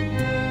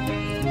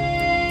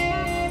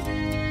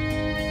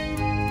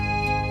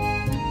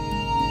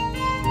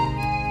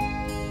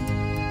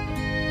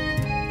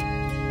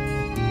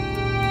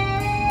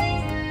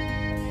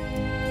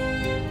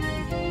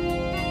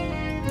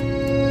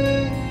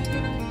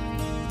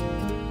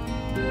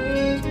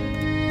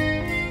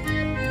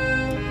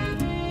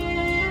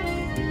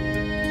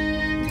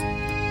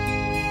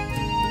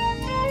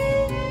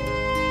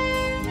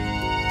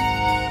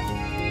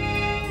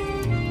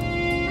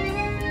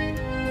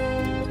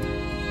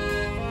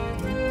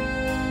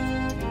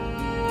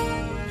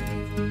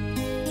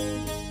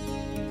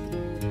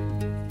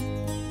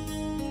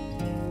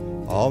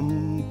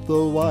 On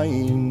the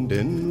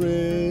winding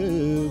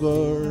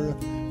river,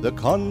 the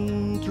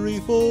country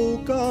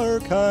folk are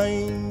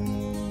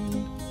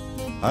kind,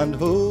 and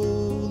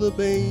who the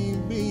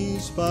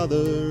baby's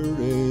father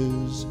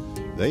is,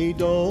 they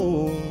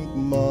don't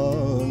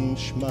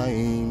much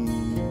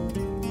mind.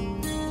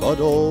 But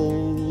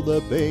oh,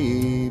 the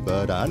babe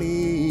at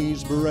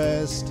Annie's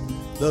breast,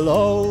 the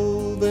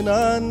love in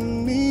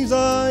Annie's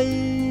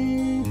eye,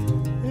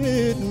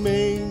 it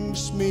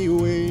makes me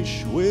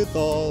wish with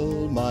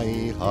all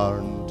my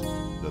heart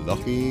the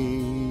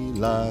lucky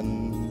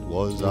land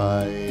was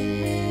I.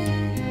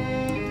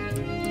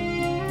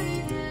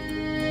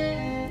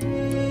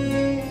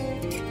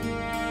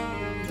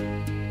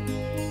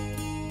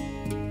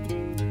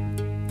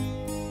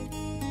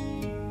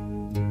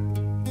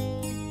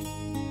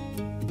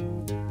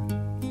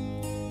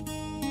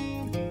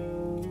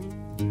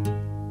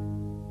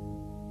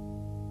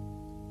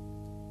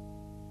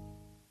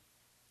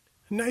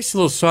 Nice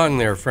little song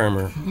there,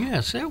 Farmer.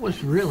 Yes, that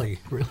was really,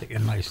 really a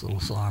nice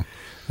little song.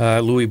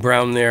 Louis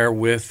Brown there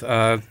with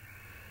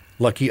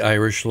Lucky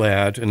Irish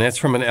Lad, and that's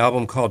from an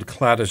album called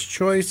Claddagh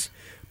Choice,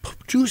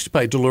 produced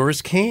by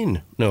Dolores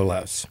Kane, no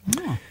less.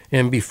 Oh.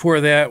 And before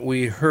that,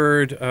 we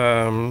heard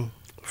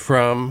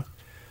from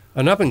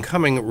an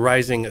up-and-coming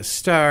rising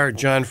star,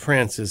 John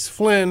Francis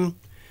Flynn.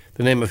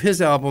 The name of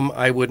his album,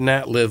 I Would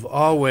Not Live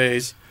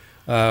Always.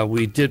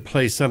 We did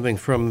play something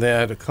from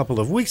that a couple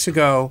of weeks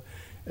ago.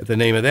 The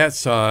name of that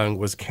song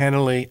was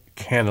Cannily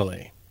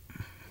Cannily.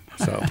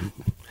 So,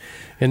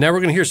 and now we're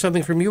going to hear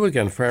something from you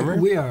again, Farmer.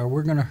 We are.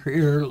 We're going to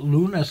hear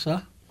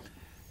Lunasa,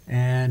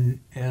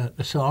 and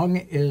the song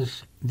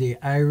is The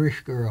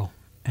Irish Girl,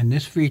 and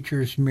this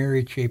features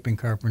Mary Chapin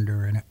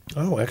Carpenter in it.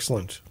 Oh,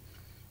 excellent.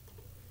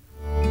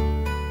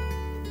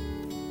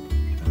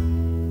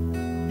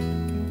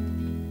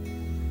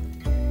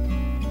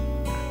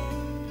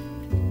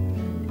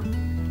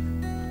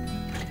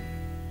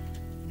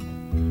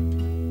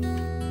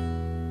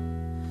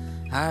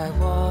 I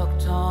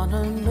walked on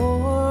a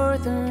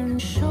northern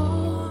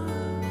shore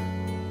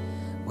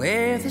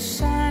where the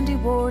sandy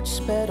ward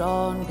sped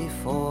on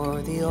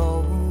before the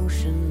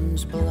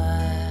ocean's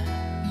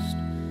blast.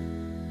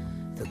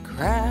 The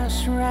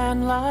grass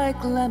ran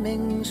like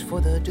lemmings for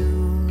the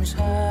dunes'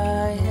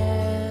 high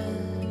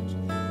edge,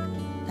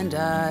 and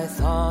I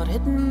thought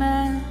it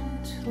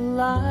meant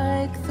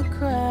like the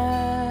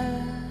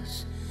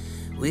grass.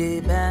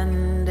 We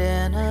bend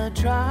in a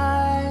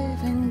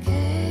driving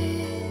gale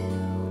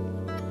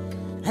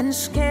and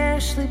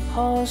scarcely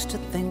pause to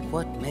think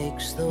what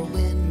makes the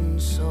wind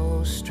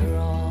so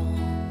strong,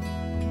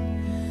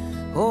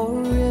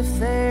 or if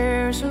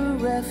there's a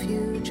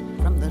refuge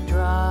from the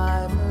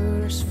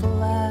driver's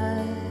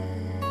flag.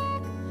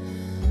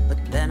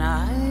 But then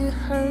I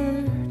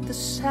heard the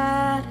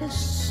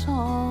saddest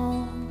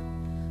song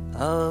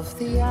of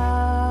the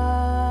Irish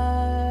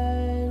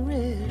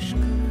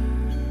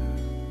girl,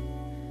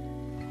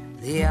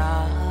 the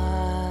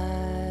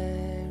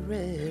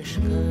Irish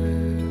girl.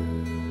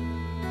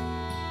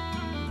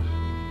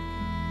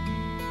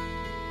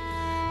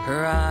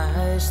 Her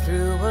eyes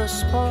through a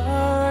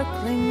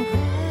sparkling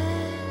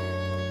red,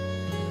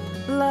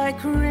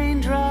 like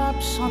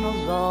raindrops on a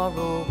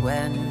laurel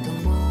when the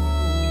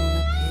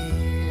moon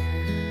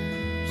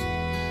appears.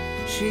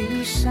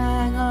 She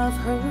sang of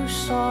her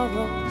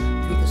sorrow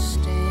through the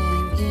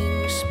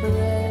stinging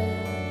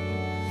spread,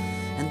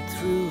 and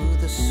through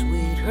the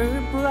sweet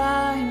her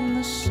brine,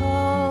 the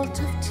salt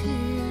of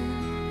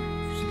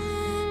tears.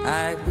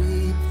 I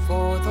weep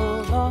for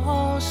the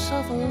loss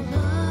of a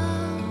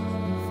love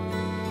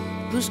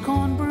who's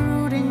gone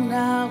brooding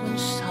now and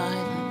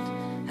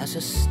silent as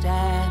a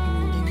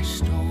standing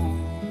stone.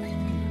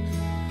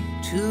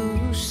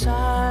 Two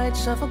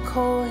sides of a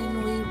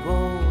coin, we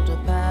rolled a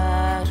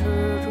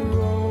battered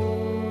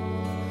roll,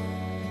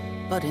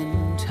 but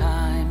in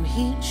time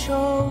he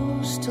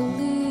chose to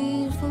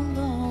leave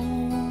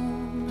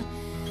alone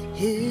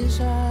his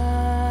Irish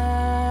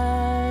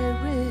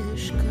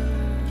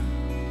girl,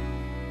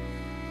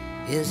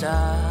 his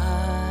Irish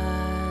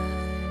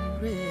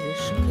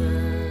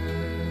girl.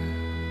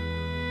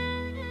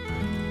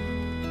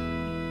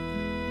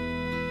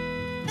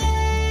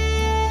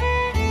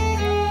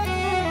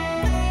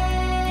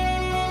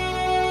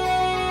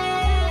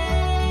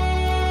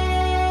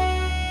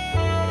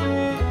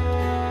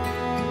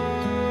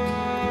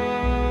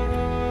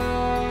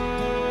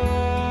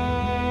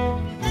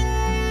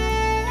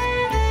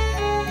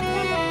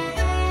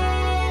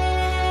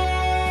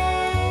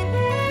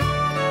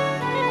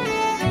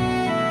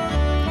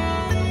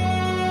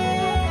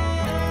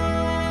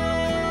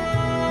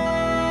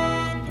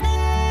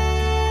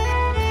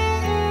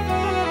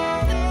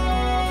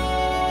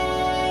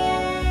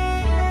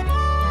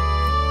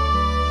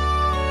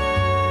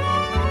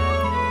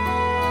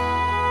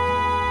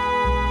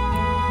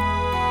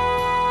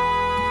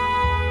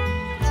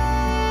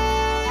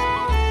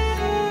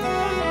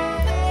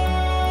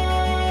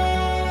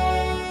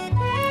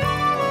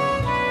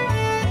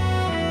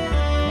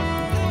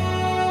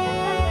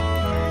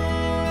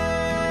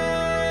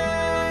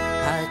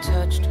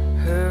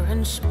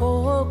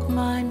 Spoke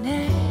my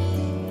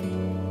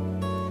name,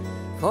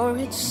 for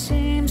it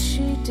seems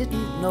she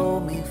didn't know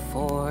me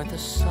for the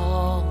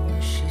song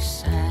she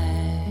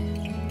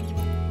sang.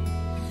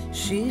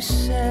 She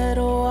said,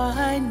 oh,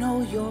 I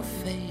know your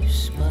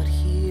face, but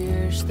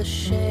here's the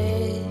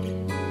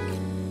shame.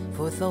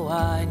 For though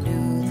I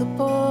knew the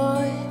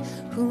boy,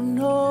 who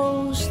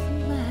knows the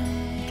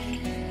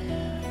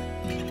man?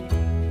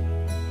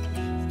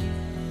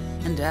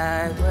 And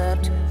I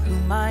wept who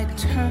might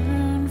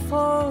turn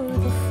for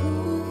the fool,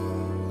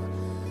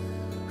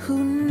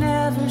 who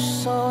never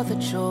saw the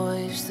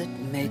joys that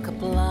make a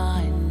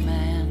blind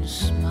man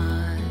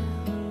smile,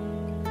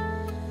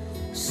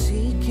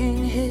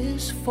 seeking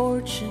his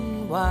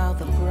fortune while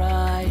the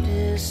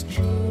brightest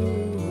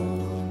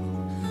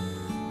jewel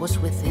was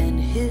within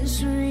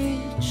his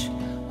reach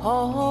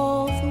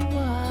all the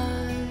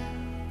while.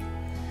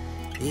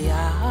 The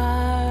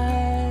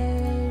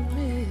Irish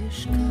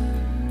girl,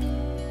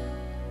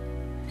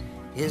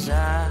 his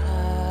Irish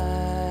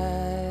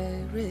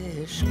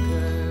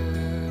girl.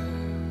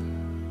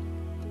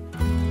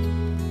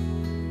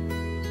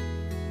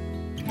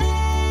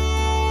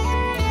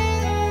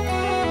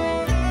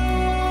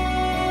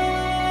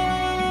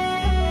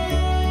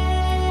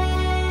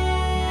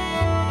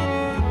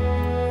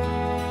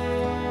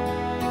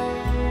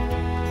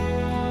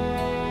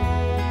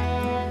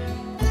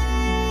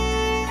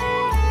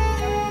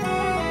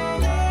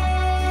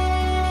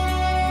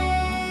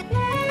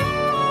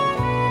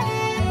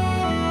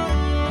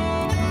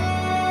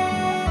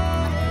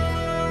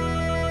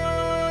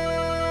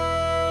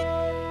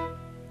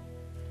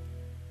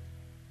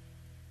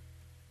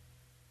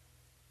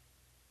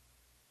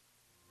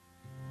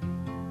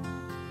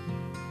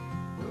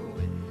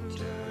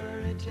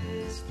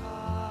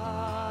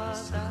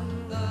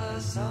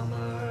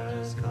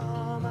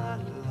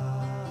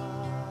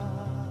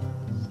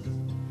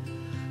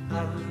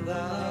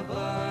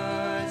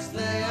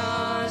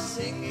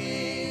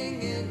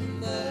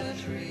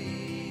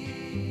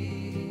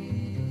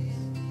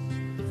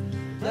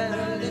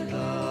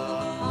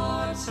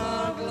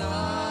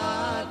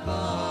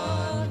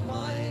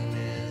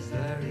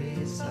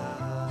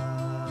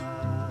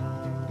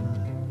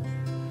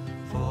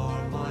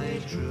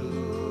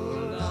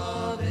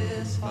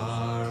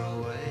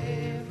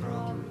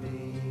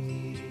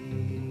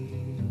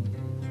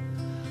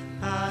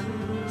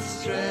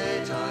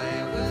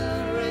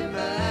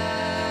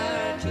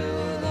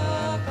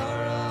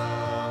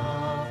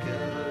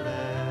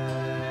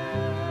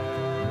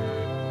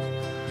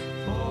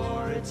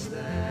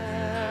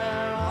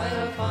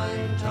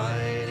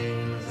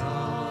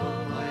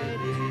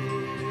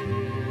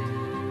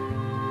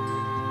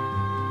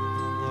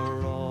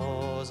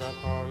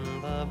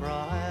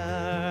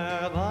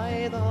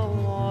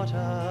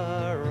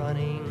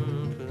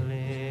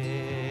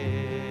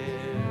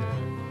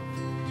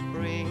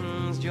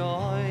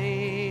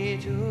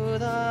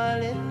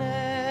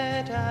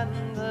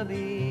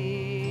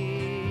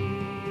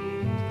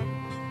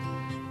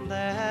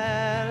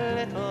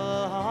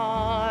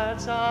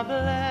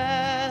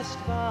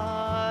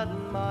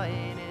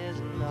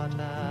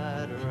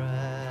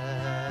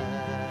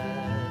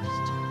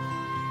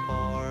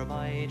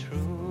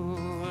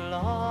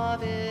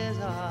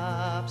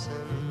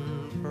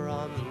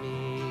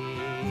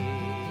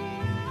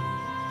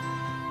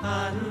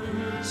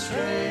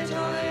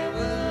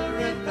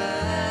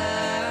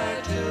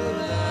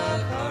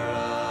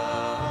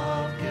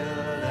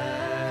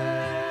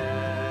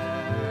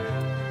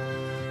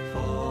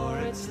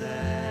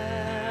 There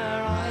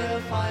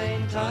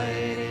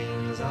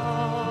tidings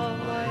of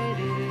my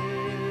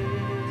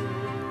dear.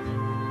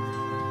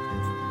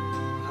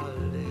 A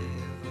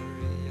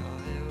livery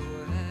I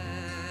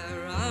wear,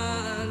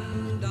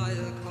 and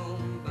I'll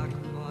comb back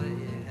my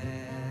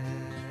hair,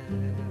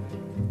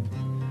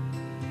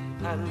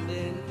 and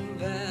in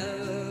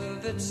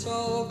velvet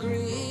so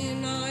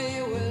green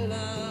I will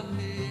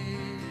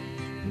appear,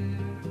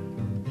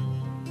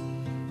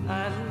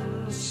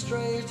 and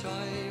straight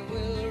I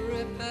will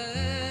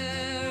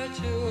repair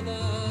to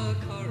the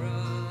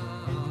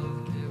Curragh of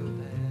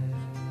Kildare,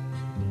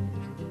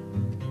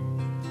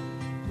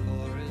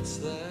 for it's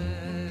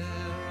there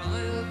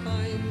I'll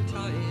find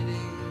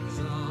tidings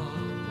of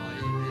my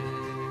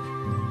dear.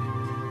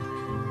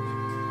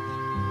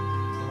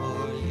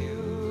 For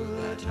you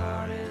that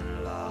are in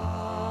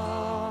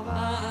love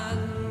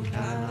and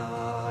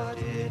cannot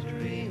it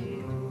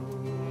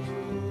remove,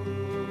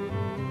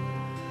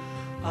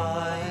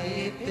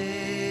 I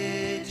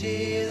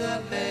pity the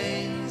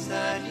pains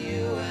that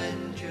you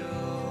endure,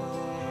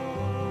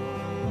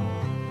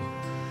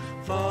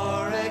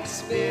 for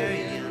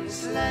experience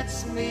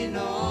lets me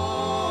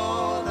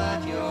know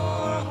that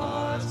your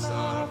hearts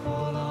are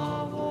full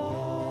of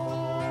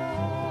woe,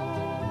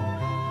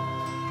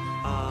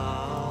 a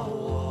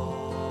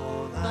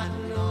woe that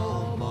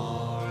no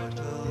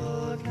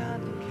mortal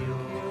can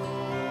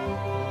cure,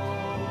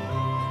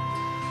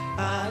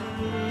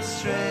 and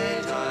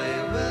straight I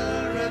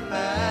will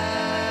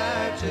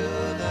repair to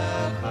the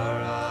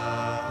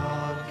Curragh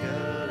of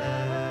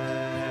Kildare,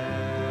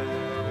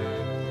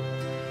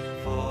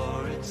 for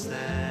it's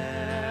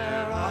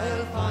there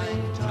I'll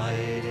find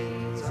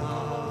tidings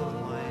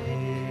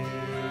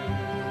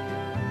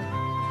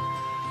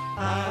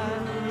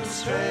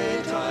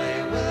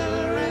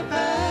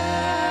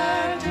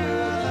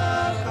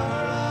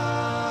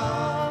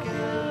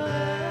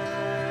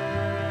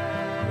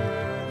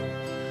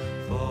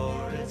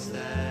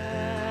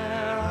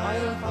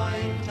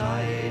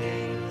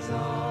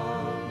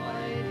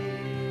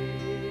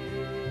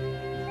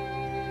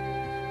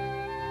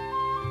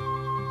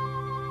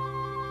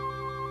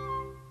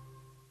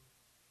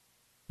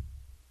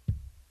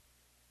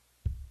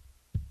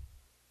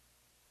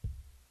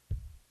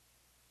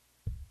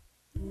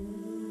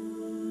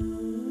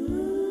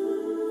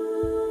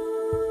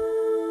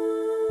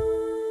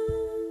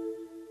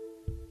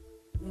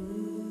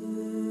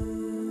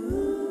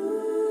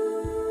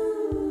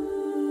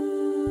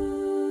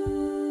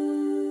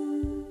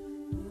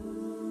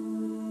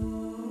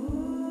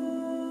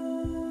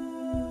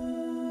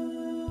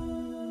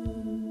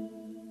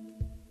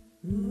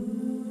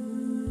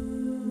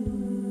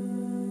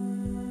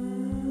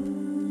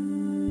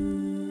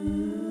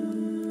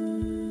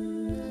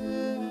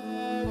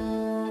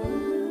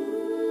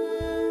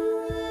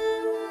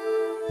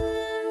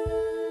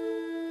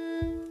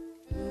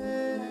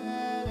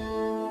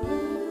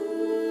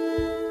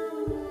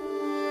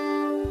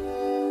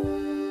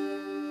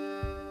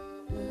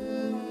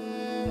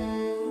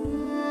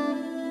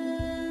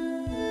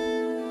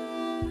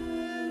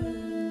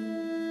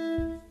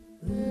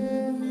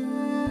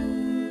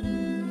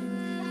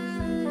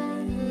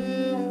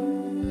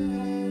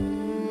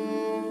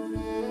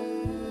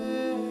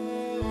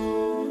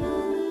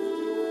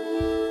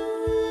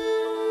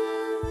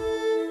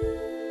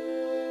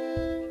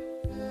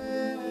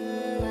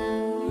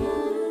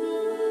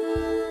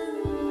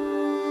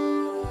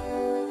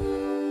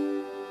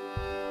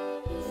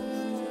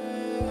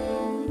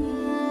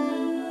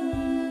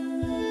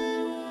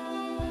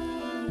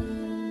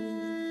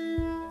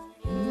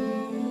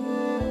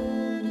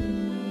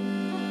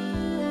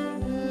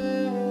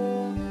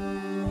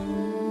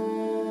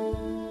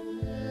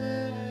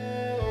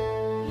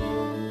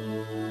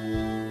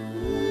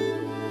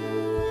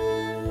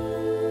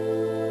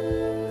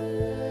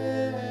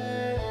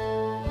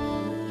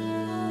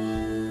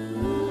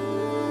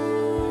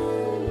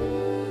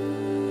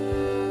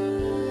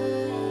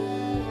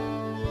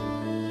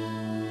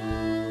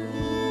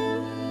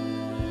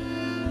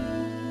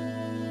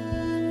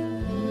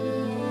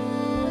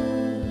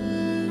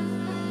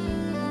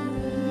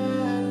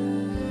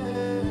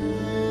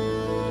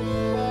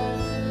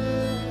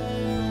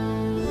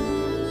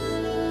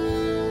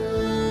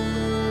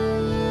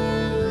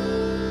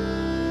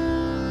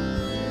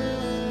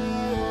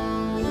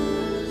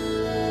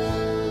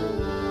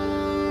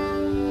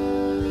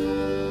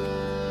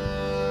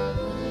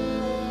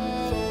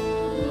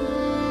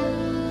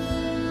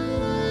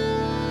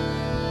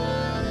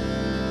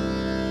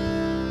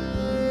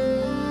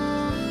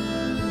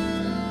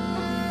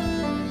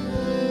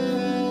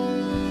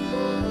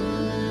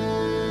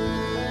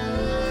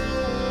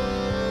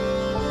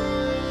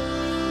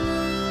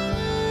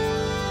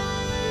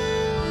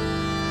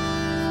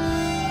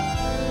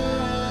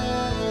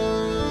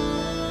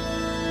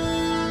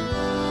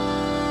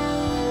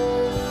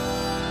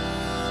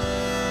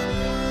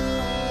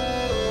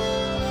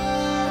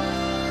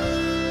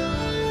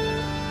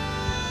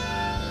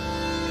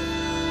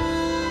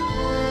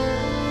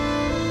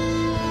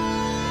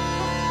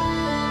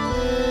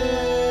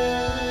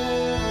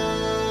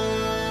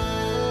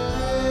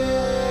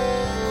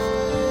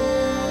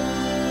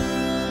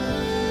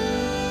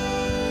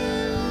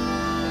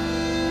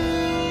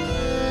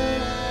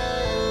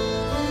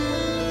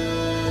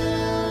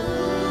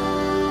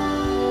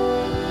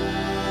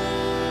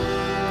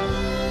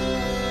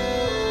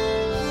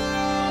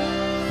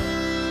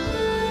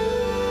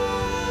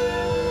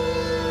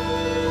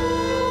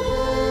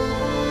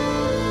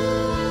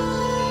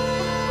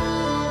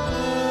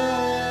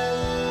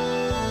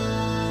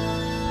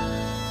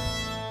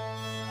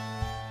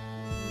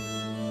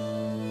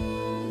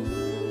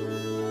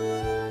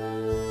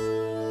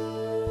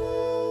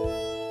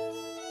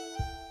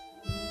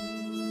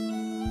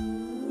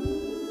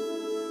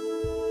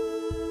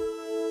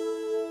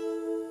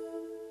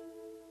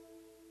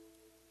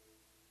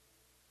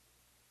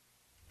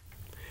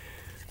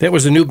That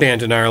was a new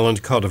band in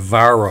Ireland called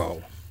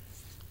Varro.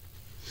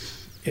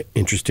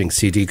 Interesting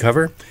CD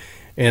cover.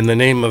 And the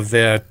name of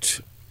that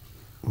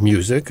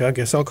music, I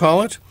guess I'll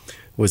call it,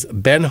 was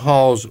Ben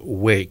Hall's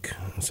Wake,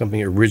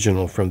 something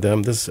original from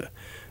them. This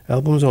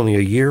album's only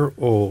a year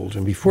old.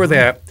 And before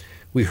that,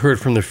 we heard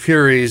from the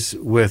Furies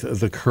with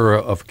The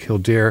Curragh of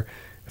Kildare.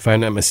 If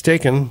I'm not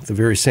mistaken, the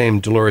very same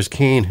Dolores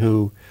Keane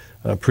who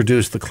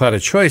produced the Cloud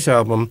of Choice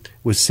album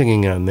was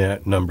singing on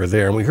that number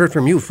there. And we heard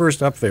from you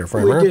first up there,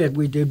 Farmer.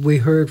 We did. We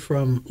heard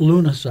from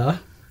Lunasa,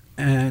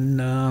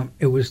 and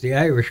it was the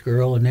Irish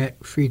girl, and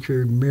that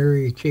featured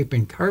Mary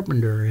Chapin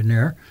Carpenter in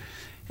there.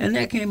 And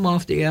that came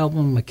off the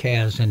album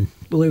Macaz, and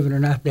believe it or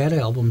not, that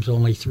album's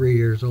only 3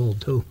 years old,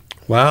 too.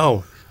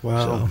 Wow.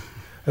 So,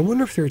 I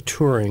wonder if they're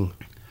touring,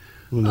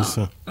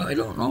 Lunasa. I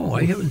don't know.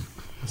 I haven't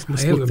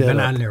Let's look that been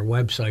up. on their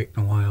website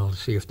in a while to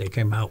see if they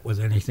came out with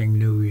anything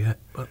new yet,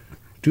 but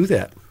Do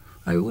that.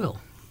 I will.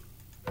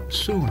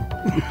 Soon.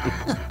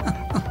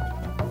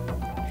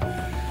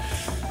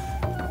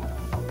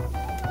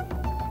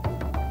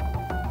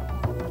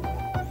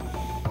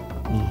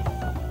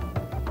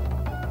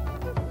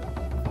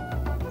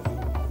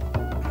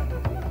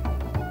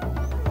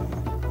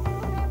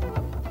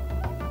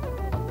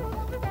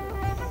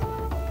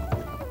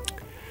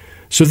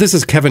 So this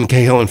is Kevin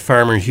Cahill and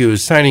Farmer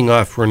Hughes signing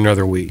off for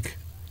another week.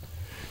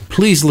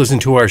 Please listen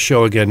to our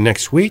show again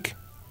next week,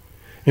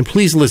 and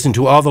please listen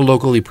to all the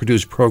locally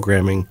produced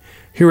programming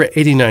here at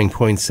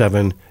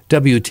 89.7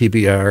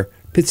 WTBR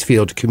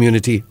Pittsfield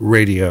Community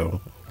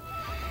Radio.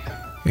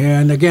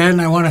 And again,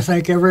 I want to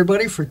thank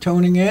everybody for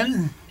tuning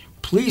in.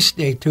 Please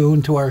stay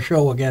tuned to our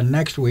show again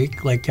next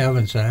week, like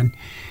Kevin said.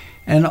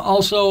 And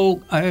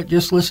also, I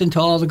just listen to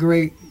all the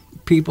great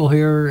people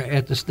here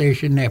at the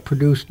station that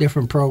produce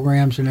different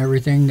programs and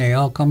everything. They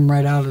all come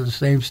right out of the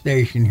same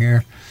station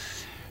here.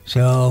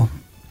 So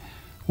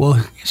we'll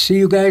see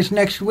you guys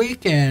next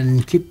week,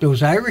 and keep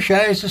those Irish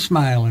eyes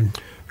a-smiling.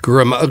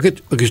 Gurama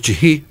Ugat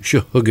Ugachihi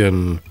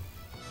Shahugan.